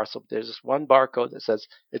every parcel. There's just one barcode that says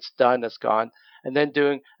it's done, it's gone, and then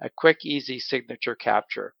doing a quick, easy signature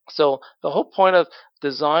capture. So the whole point of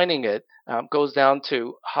designing it goes down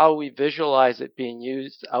to how we visualize it being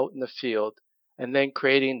used out in the field, and then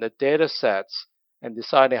creating the data sets and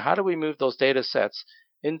deciding how do we move those data sets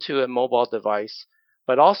into a mobile device,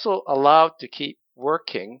 but also allow to keep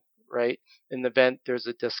working, right, in the event there's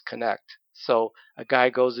a disconnect. So a guy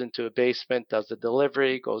goes into a basement, does the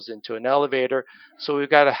delivery, goes into an elevator. So we've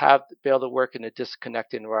got to be able to work in a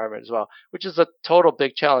disconnected environment as well, which is a total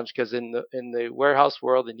big challenge because in the warehouse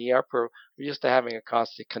world, in the ERP world, we're used to having a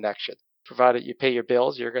constant connection. Provided you pay your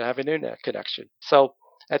bills, you're going to have an internet connection. So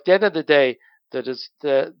at the end of the day, that is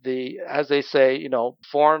the as they say,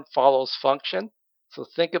 form follows function. So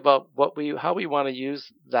think about how we want to use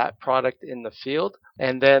that product in the field,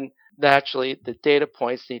 and then naturally the data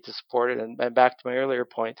points need to support it. And back to my earlier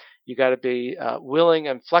point, you got to be willing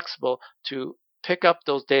and flexible to pick up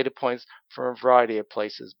those data points from a variety of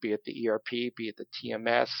places, be it the ERP, be it the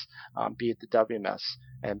TMS, be it the WMS,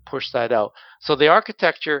 and push that out. So the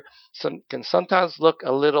architecture can sometimes look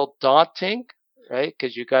a little daunting, right?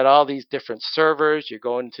 Because you got all these different servers, you're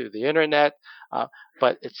going to the internet,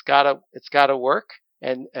 but it's gotta work.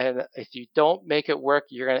 And if you don't make it work,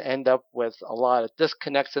 you're going to end up with a lot of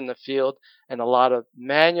disconnects in the field and a lot of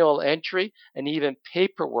manual entry and even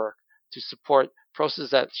paperwork to support processes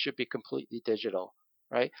that should be completely digital,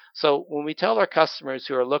 right? So when we tell our customers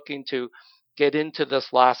who are looking to get into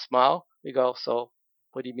this last mile, we go, so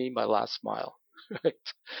what do you mean by last mile? Right?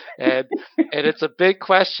 And it's a big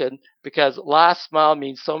question because last mile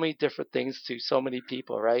means so many different things to so many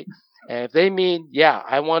people, right? And if they mean, yeah,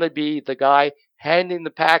 I want to be the guy handing the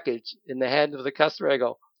package in the hand of the customer, I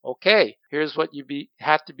go, okay, here's what you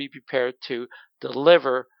have to be prepared to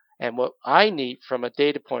deliver and what I need from a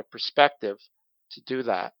data point perspective to do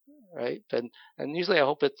that, right? And usually I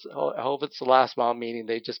hope it's the last mile, meaning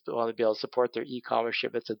they just want to be able to support their e-commerce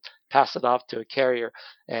shipments and pass it off to a carrier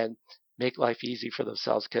and make life easy for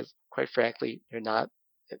themselves because quite frankly,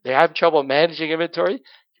 they're having trouble managing inventory.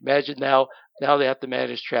 Imagine now they have to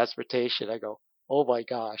manage transportation. I go, oh my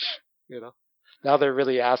gosh, now they're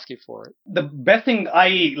really asking for it. The best thing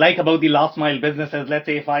I like about the last mile business is, let's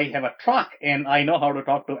say if I have a truck and I know how to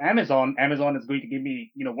talk to Amazon is going to give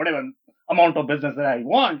me, whatever amount of business that I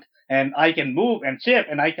want, and I can move and ship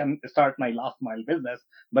and I can start my last mile business.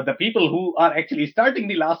 But the people who are actually starting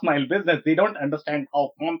the last mile business, they don't understand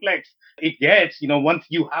how complex it gets. Once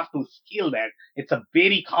you have to scale that, it's a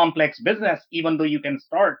very complex business, even though you can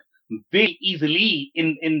start very easily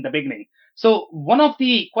in the beginning. So one of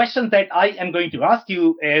the questions that I am going to ask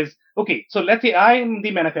you is, okay, so let's say I am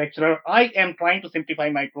the manufacturer. I am trying to simplify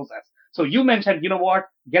my process. So you mentioned,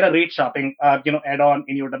 get a rate shopping, add-on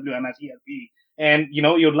in your WMS ERP. And,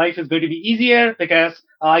 your life is going to be easier because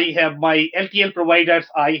I have my LTL providers.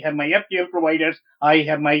 I have my FTL providers. I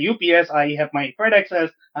have my UPS. I have my FedExes.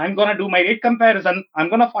 I'm going to do my rate comparison. I'm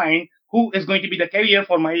going to find who is going to be the carrier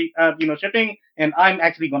for my, shipping. And I'm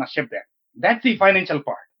actually going to ship that. That's the financial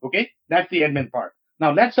part. Okay. That's the admin part.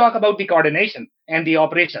 Now let's talk about the coordination and the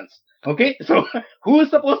operations. Okay. So who is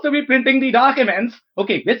supposed to be printing the documents?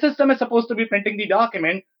 Okay. Which system is supposed to be printing the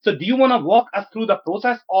document? So do you want to walk us through the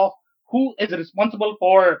process of who is responsible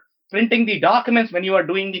for printing the documents when you are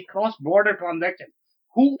doing the cross-border transaction?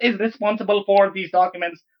 Who is responsible for these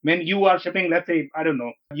documents when you are shipping, let's say, I don't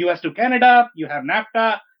know, US to Canada, you have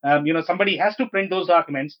NAFTA, somebody has to print those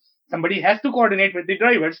documents. Somebody has to coordinate with the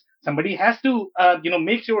drivers. Somebody has to,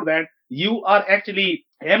 make sure that you are actually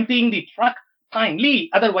emptying the truck timely.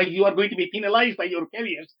 Otherwise, you are going to be penalized by your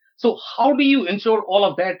carriers. So how do you ensure all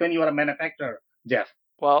of that when you are a manufacturer, Jeff?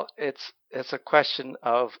 Well, it's a question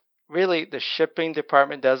of really the shipping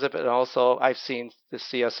department does it, but also I've seen the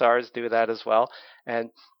CSRs do that as well.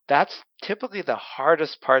 And that's typically the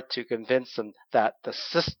hardest part to convince them that the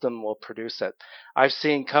system will produce it. I've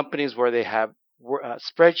seen companies where they have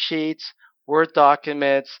spreadsheets, Word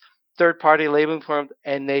documents, third-party labeling forms,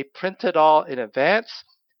 and they print it all in advance,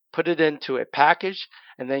 put it into a package,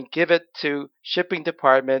 and then give it to shipping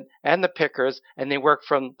department and the pickers, and they work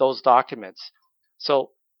from those documents.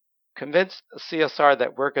 So convince CSR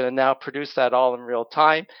that we're going to now produce that all in real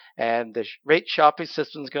time, and the rate shopping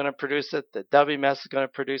system is going to produce it. The WMS is going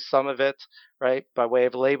to produce some of it, right, by way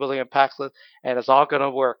of labeling and packaging, and it's all going to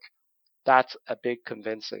work. That's a big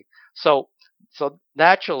convincing. So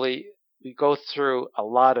naturally, we go through a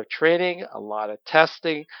lot of training, a lot of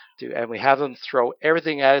testing, and we have them throw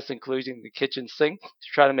everything at us, including the kitchen sink, to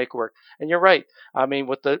try to make it work. And you're right. I mean,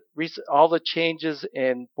 with all the changes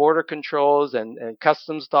in border controls and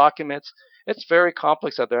customs documents, it's very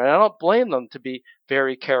complex out there. And I don't blame them to be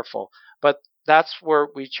very careful. But that's where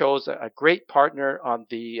we chose a great partner on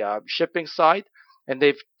the shipping side. And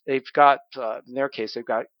they've got, in their case, they've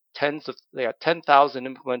got 10,000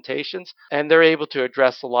 implementations, and they're able to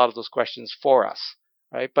address a lot of those questions for us,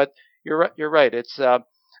 right? But you're right. It's the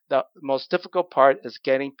most difficult part is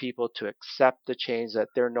getting people to accept the change, that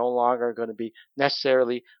they're no longer going to be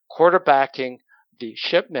necessarily quarterbacking the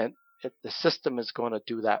shipment, the system is going to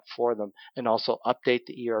do that for them and also update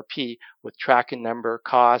the ERP with tracking number,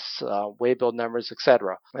 costs, waybill numbers,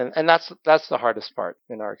 etc. And that's the hardest part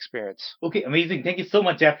in our experience. Okay, amazing. Thank you so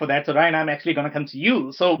much, Jeff, for that. So Ryan, I'm actually going to come to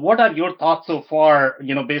you. So what are your thoughts so far,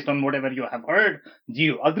 based on whatever you have heard? Do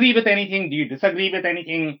you agree with anything? Do you disagree with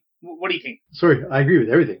anything? What do you think? Sorry, I agree with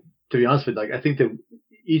everything. To be honest with you, I think that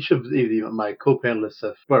each of my co-panelists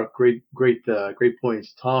have brought up great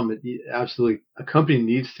points. Tom, absolutely, a company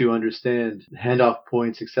needs to understand handoff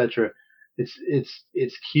points, etc.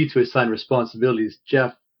 It's key to assign responsibilities.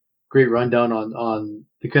 Jeff, great rundown on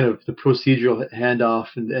the kind of the procedural handoff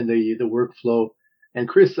and the workflow. And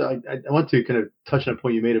Chris, I want to kind of touch on a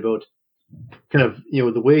point you made about kind of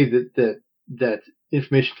the way that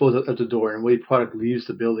information flows out the door and the way product leaves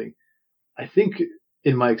the building. I think,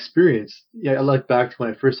 in my experience, I look back to when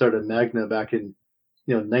I first started at Magna back in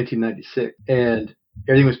 1996, and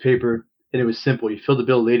everything was paper and it was simple. You fill the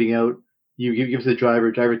bill of lading out, you give it to the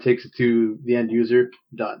driver takes it to the end user,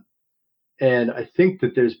 done. And I think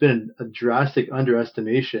that there's been a drastic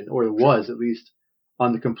underestimation, or it was at least,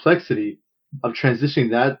 on the complexity of transitioning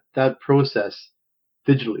that process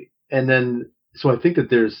digitally. And then, so I think that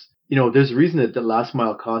there's a reason that the last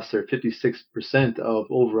mile costs are 56% of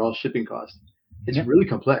overall shipping costs. It's really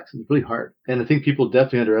complex. It's really hard. And I think people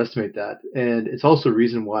definitely underestimate that. And it's also a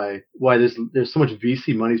reason why there's so much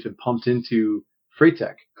VC money has been pumped into freight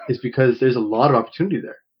tech, is because there's a lot of opportunity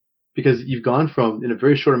there. Because you've gone from, in a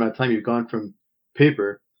very short amount of time, you've gone from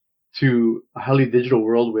paper to a highly digital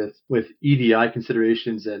world with EDI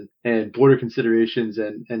considerations and border considerations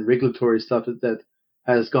and regulatory stuff that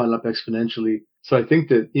has gone up exponentially. So I think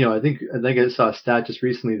that, I think I saw a stat just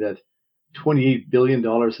recently that $28 billion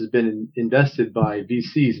has been invested by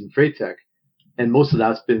VCs in freight tech, and most of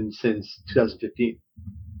that's been since 2015.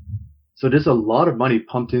 So there's a lot of money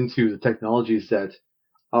pumped into the technologies that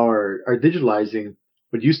are digitalizing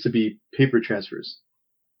what used to be paper transfers.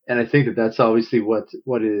 And I think that that's obviously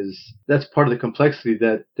that's part of the complexity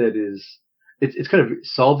that is, it's kind of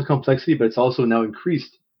solved the complexity, but it's also now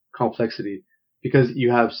increased complexity because you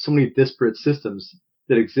have so many disparate systems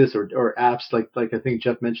that exist or apps like I think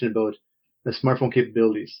Jeff mentioned about the smartphone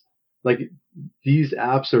capabilities. Like these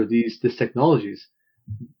apps or these technologies,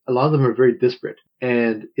 a lot of them are very disparate,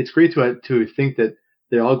 and it's great to think that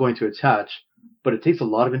they're all going to attach, but it takes a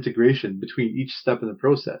lot of integration between each step in the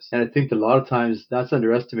process. And I think that a lot of times that's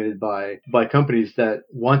underestimated by companies that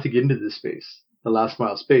want to get into this space, the last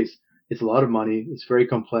mile space. It's a lot of money, it's very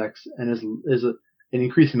complex, and there's an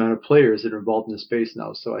increasing amount of players that are involved in the space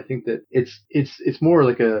now. So I think that it's more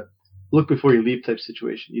like a look before you leap type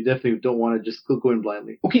situation. You definitely don't want to just go in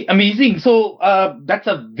blindly. Okay, amazing. So that's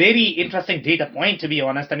a very interesting data point, to be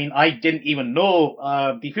honest. I mean, I didn't even know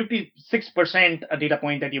the 56% data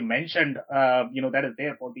point that you mentioned, that is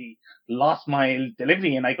there for the last mile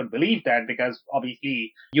delivery. And I could believe that because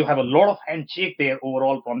obviously you have a lot of handshake there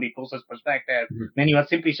overall from the process perspective. Mm-hmm. When you are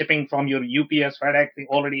simply shipping from your UPS, FedEx, they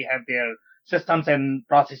already have their systems and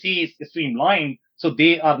processes streamlined. So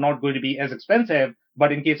they are not going to be as expensive.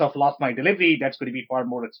 But in case of last mile delivery, that's going to be far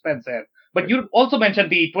more expensive. But you also mentioned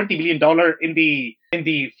the $20 billion in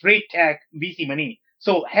the freight tech VC money.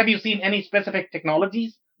 So have you seen any specific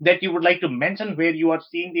technologies that you would like to mention where you are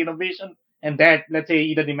seeing the innovation and that, let's say,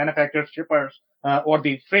 either the manufacturers, shippers, or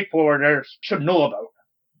the freight forwarders should know about?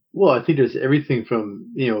 Well, I think there's everything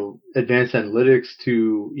from, advanced analytics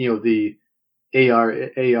to, the AR,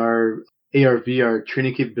 VR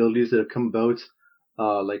training capabilities that have come about.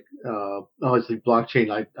 Obviously blockchain.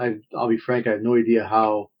 I'll be frank, I have no idea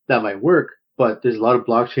how that might work, but there's a lot of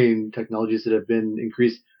blockchain technologies that have been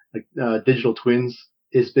increased, like digital twins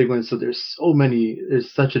is a big one. So there's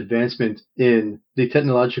such advancement in the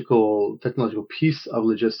technological piece of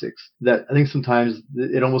logistics that I think sometimes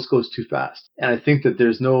it almost goes too fast. And I think that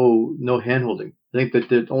there's no hand-holding. I think that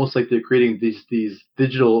they're almost like they're creating these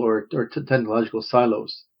digital or technological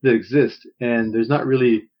silos that exist, and there's not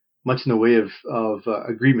really much in the way of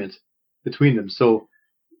agreement between them. So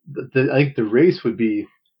I think the race would be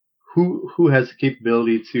who has the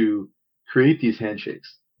capability to create these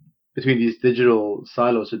handshakes between these digital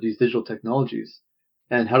silos or these digital technologies,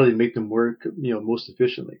 and how do they make them work, most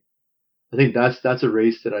efficiently. I think that's a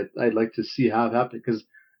race that I'd like to see happen, because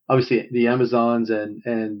obviously the Amazons and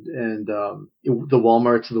the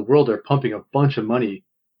Walmarts of the world are pumping a bunch of money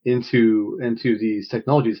into these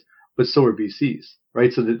technologies, but so are VCs.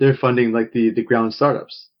 Right, so that they're funding like the ground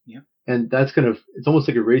startups, and that's it's almost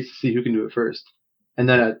like a race to see who can do it first. And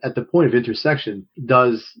then at the point of intersection,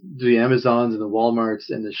 do the Amazons and the Walmarts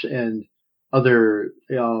and other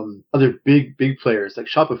big players like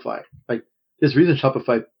Shopify, like there's a reason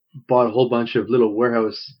Shopify bought a whole bunch of little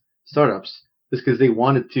warehouse startups just because they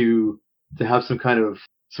wanted to have some kind of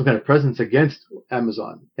presence against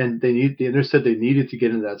Amazon, and they understood they needed to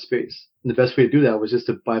get into that space. And the best way to do that was just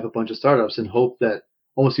to buy up a bunch of startups and hope that,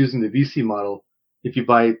 almost using the VC model, if you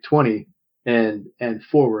buy 20 and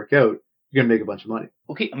 4 work out, you're gonna make a bunch of money.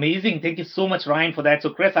 Okay, amazing. Thank you so much, Ryan, for that. So,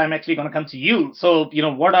 Chris, I'm actually going to come to you. So,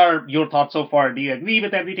 what are your thoughts so far? Do you agree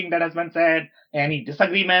with everything that has been said? Any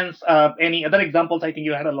disagreements? Any other examples? I think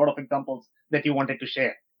you had a lot of examples that you wanted to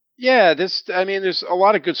share. Yeah, there's a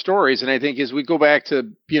lot of good stories. And I think as we go back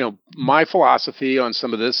to, my philosophy on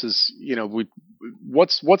some of this is,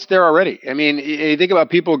 what's there already? I mean, you think about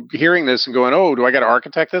people hearing this and going, oh, do I got to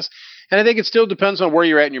architect this? And I think it still depends on where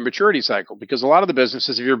you're at in your maturity cycle, because a lot of the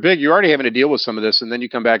businesses, if you're big, you're already having to deal with some of this. And then you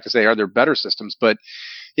come back to say, are there better systems? But,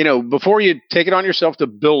 before you take it on yourself to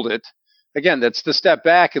build it, again, that's the step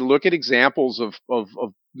back and look at examples of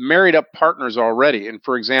married up partners already. And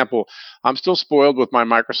for example, I'm still spoiled with my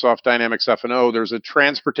Microsoft Dynamics F&O. There's a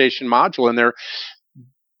transportation module in there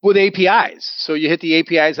with APIs. So you hit the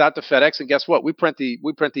APIs out to FedEx, and guess what? We print the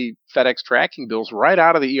FedEx tracking bills right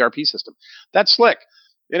out of the ERP system. That's slick.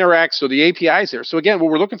 Interacts, so the API is there. So again, what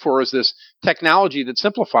we're looking for is this technology that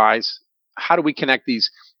simplifies how do we connect these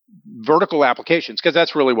vertical applications, because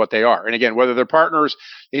that's really what they are. And again, whether they're partners,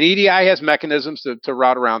 and EDI has mechanisms to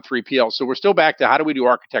route around 3PL. So we're still back to how do we do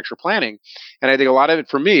architecture planning? And I think a lot of it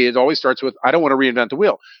for me, it always starts with, I don't want to reinvent the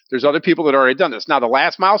wheel. There's other people that already done this. Now, the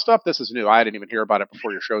last mile stuff, this is new. I didn't even hear about it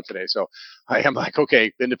before your show today. So I am like,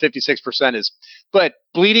 okay, then the 56% is, but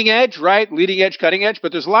bleeding edge, right? Leading edge, cutting edge.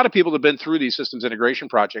 But there's a lot of people that have been through these systems integration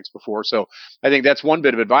projects before. So I think that's one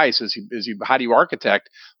bit of advice is how do you architect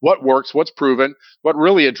what works, what's proven, what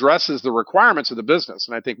really addresses the requirements of the business.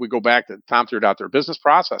 And I think we go back to Tom threw it out there, business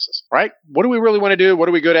processes, right? What do we really want to do? What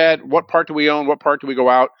are we good at? What part do we own? What part do we go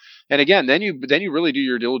out? And again, then you really do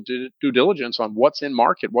your due diligence on what's in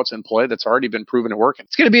market, what's in play that's already been proven and working.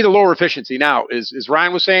 It's going to be the lower efficiency. Now, as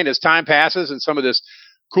Ryan was saying, as time passes and some of this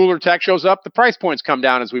cooler tech shows up, the price points come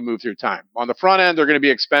down as we move through time. On the front end, they're going to be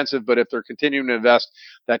expensive, but if they're continuing to invest,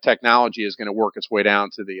 that technology is going to work its way down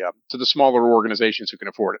to the smaller organizations who can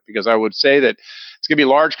afford it. Because I would say that it's going to be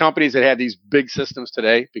large companies that have these big systems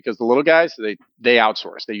today, because the little guys, they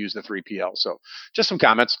outsource. They use the 3PL. So just some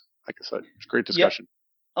comments. Like I said, it's a great discussion. Yep.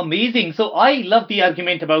 Amazing. So I love the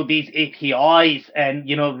argument about these APIs and,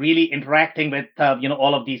 really interacting with,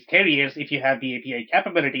 all of these carriers. If you have the API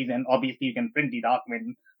capabilities, and obviously you can print the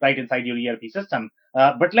document right inside your ERP system.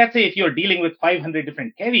 But let's say if you're dealing with 500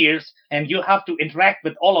 different carriers and you have to interact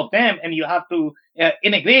with all of them and you have to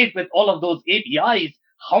integrate with all of those APIs,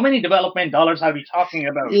 how many development dollars are we talking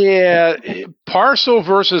about? Yeah, parcel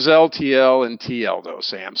versus LTL and TL though,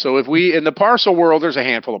 Sam. So if in the parcel world, there's a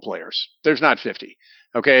handful of players. There's not 50.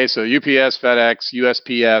 Okay, so UPS, FedEx,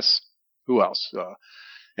 USPS, who else?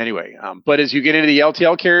 But as you get into the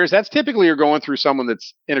LTL carriers, that's typically you're going through someone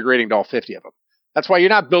that's integrating to all 50 of them. That's why you're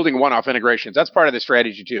not building one-off integrations. That's part of the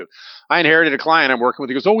strategy too. I inherited a client I'm working with.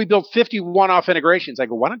 He goes, "Oh, we built 50 one-off integrations." I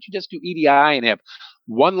go, "Why don't you just do EDI and have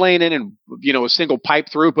one lane in and a single pipe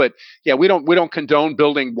through?" But yeah, we don't condone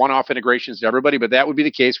building one-off integrations to everybody. But that would be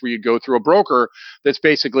the case where you go through a broker that's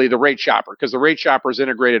basically the rate shopper, because the rate shopper is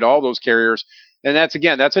integrated all those carriers. And that's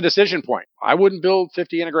a decision point. I wouldn't build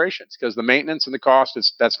 50 integrations because the maintenance and the cost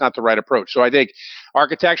that's not the right approach. So I think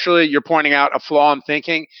architecturally, you're pointing out a flaw in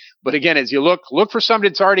thinking. But again, as you look for somebody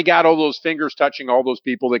that's already got all those fingers touching all those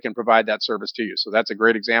people that can provide that service to you. So that's a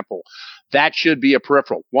great example. That should be a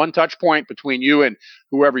peripheral, one touch point between you and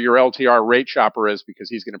whoever your LTR rate shopper is, because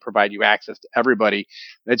he's going to provide you access to everybody.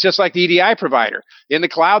 And it's just like the EDI provider. In the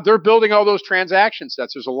cloud, they're building all those transaction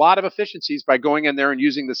sets. There's a lot of efficiencies by going in there and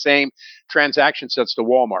using the same transaction sets to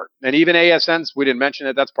Walmart. And even ASNs, we didn't mention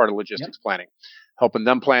it, that's part of logistics planning. Helping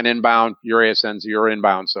them plan inbound, your ASNs, your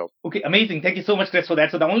inbound. So okay, amazing. Thank you so much, Chris, for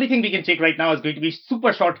that. So the only thing we can take right now is going to be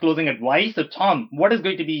super short closing advice. So Tom, what is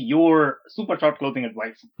going to be your super short closing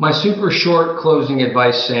advice? My super short closing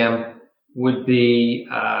advice, Sam, would be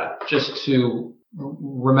just to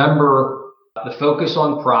remember the focus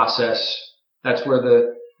on process. That's where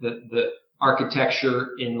the architecture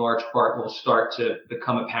in large part will start to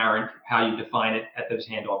become apparent, how you define it at those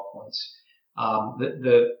handoff points.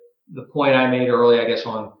 The point I made earlier, I guess,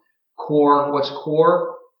 on core, what's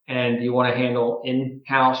core, and you want to handle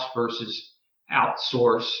in-house versus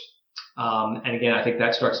outsource. And again, I think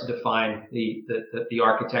that starts to define the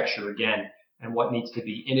architecture again, and what needs to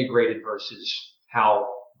be integrated versus how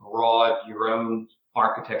broad your own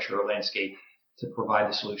architecture or landscape to provide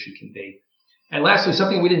the solution can be. And lastly,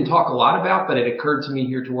 something we didn't talk a lot about, but it occurred to me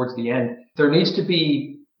here towards the end, there needs to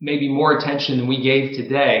be maybe more attention than we gave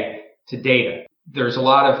today to data. there's a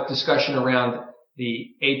lot of discussion around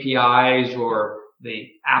the APIs or the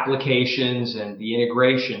applications and the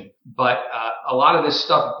integration, but a lot of this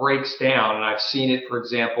stuff breaks down. And I've seen it, for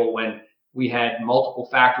example, when we had multiple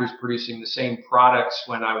factories producing the same products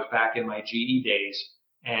when I was back in my GE days.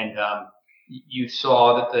 And you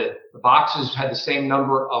saw that the boxes had the same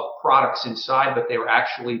number of products inside, but they were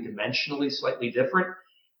actually dimensionally slightly different.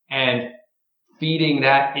 And feeding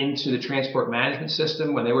that into the transport management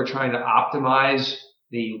system when they were trying to optimize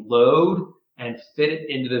the load and fit it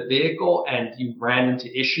into the vehicle, and you ran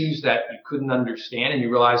into issues that you couldn't understand, and you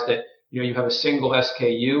realized that you have a single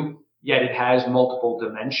SKU, yet it has multiple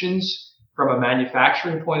dimensions. From a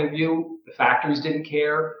manufacturing point of view, the factories didn't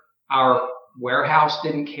care, our warehouse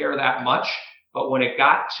didn't care that much, but when it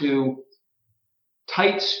got to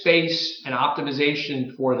tight space and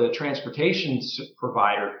optimization for the transportation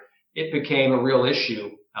provider, it became a real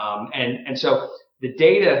issue. And so the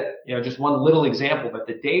data, just one little example, but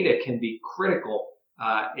the data can be critical.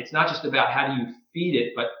 It's not just about how do you feed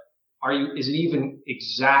it, but is it even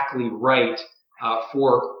exactly right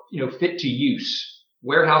for fit to use?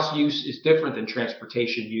 Warehouse use is different than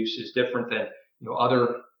transportation use is different than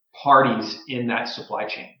other parties in that supply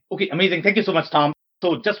chain. Okay, amazing. Thank you so much, Tom.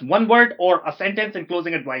 So just one word or a sentence in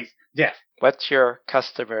closing advice, Jeff. What's your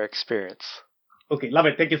customer experience? Okay, love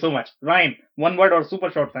it. Thank you so much. Ryan, one word or super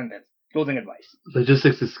short sentence. Closing advice.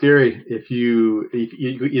 Logistics is scary if you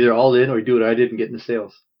either all in or do what I did and get into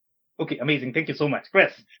sales. Okay, amazing. Thank you so much.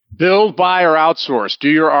 Chris. Build, buy, or outsource. Do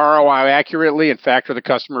your ROI accurately and factor the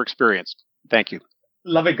customer experience. Thank you.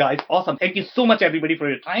 Love it, guys. Awesome. Thank you so much, everybody, for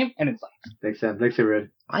your time and insights. Thanks, Sam. Thanks, everybody.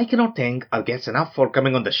 I cannot thank our guests enough for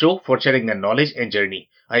coming on the show, for sharing their knowledge and journey.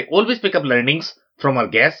 I always pick up learnings from our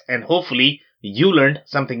guests, and hopefully you learned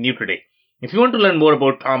something new today. If you want to learn more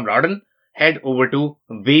about Tom Rodden, head over to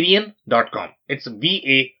Varian.com. It's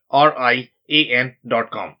VARIAN.com.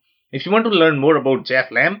 If you want to learn more about Jeff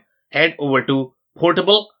Lamb, head over to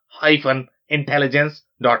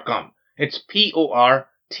portable-intelligence.com. It's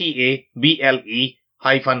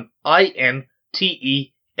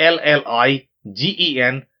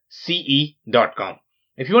portable-intelligence.com.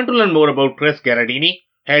 If you want to learn more about Chris Garadini,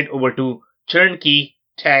 head over to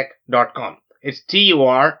turnkeytech.com. It's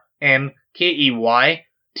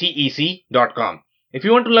TURNKEYTEC.com. If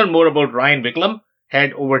you want to learn more about Ryan Wicklam,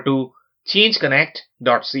 head over to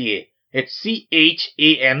changeconnect.ca. It's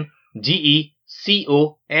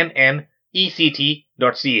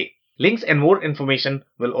CHANGECONNECT.ca. Links and more information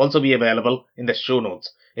will also be available in the show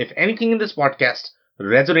notes. If anything in this podcast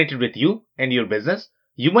resonated with you and your business,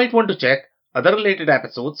 you might want to check other related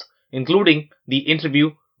episodes, including the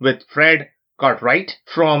interview with Fred Cartwright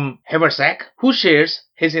from Haversack, who shares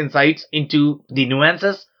his insights into the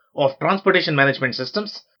nuances of transportation management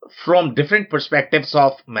systems from different perspectives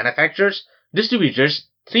of manufacturers, distributors,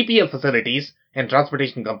 3PL facilities, and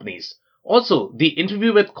transportation companies. Also, the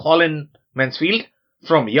interview with Colin Mansfield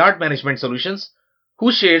from Yard Management Solutions,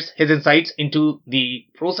 who shares his insights into the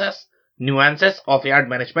process, nuances of yard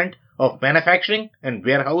management of manufacturing and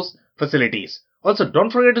warehouse facilities. Also,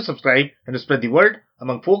 don't forget to subscribe and to spread the word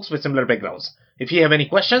among folks with similar backgrounds. If you have any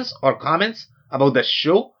questions or comments about the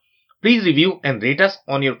show, please review and rate us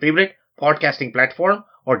on your favorite podcasting platform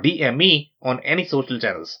or DM me on any social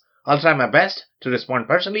channels. I'll try my best to respond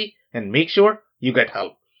personally and make sure you get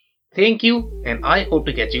help. Thank you, and I hope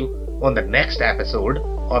to catch you on the next episode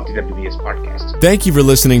of the WBS Podcast. Thank you for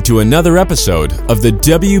listening to another episode of the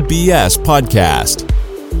WBS Podcast.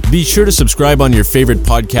 Be sure to subscribe on your favorite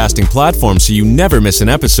podcasting platform so you never miss an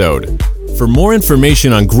episode. For more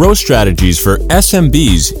information on growth strategies for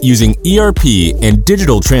SMBs using ERP and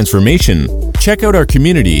digital transformation, check out our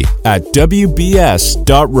community at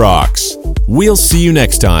WBS.rocks. We'll see you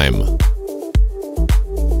next time.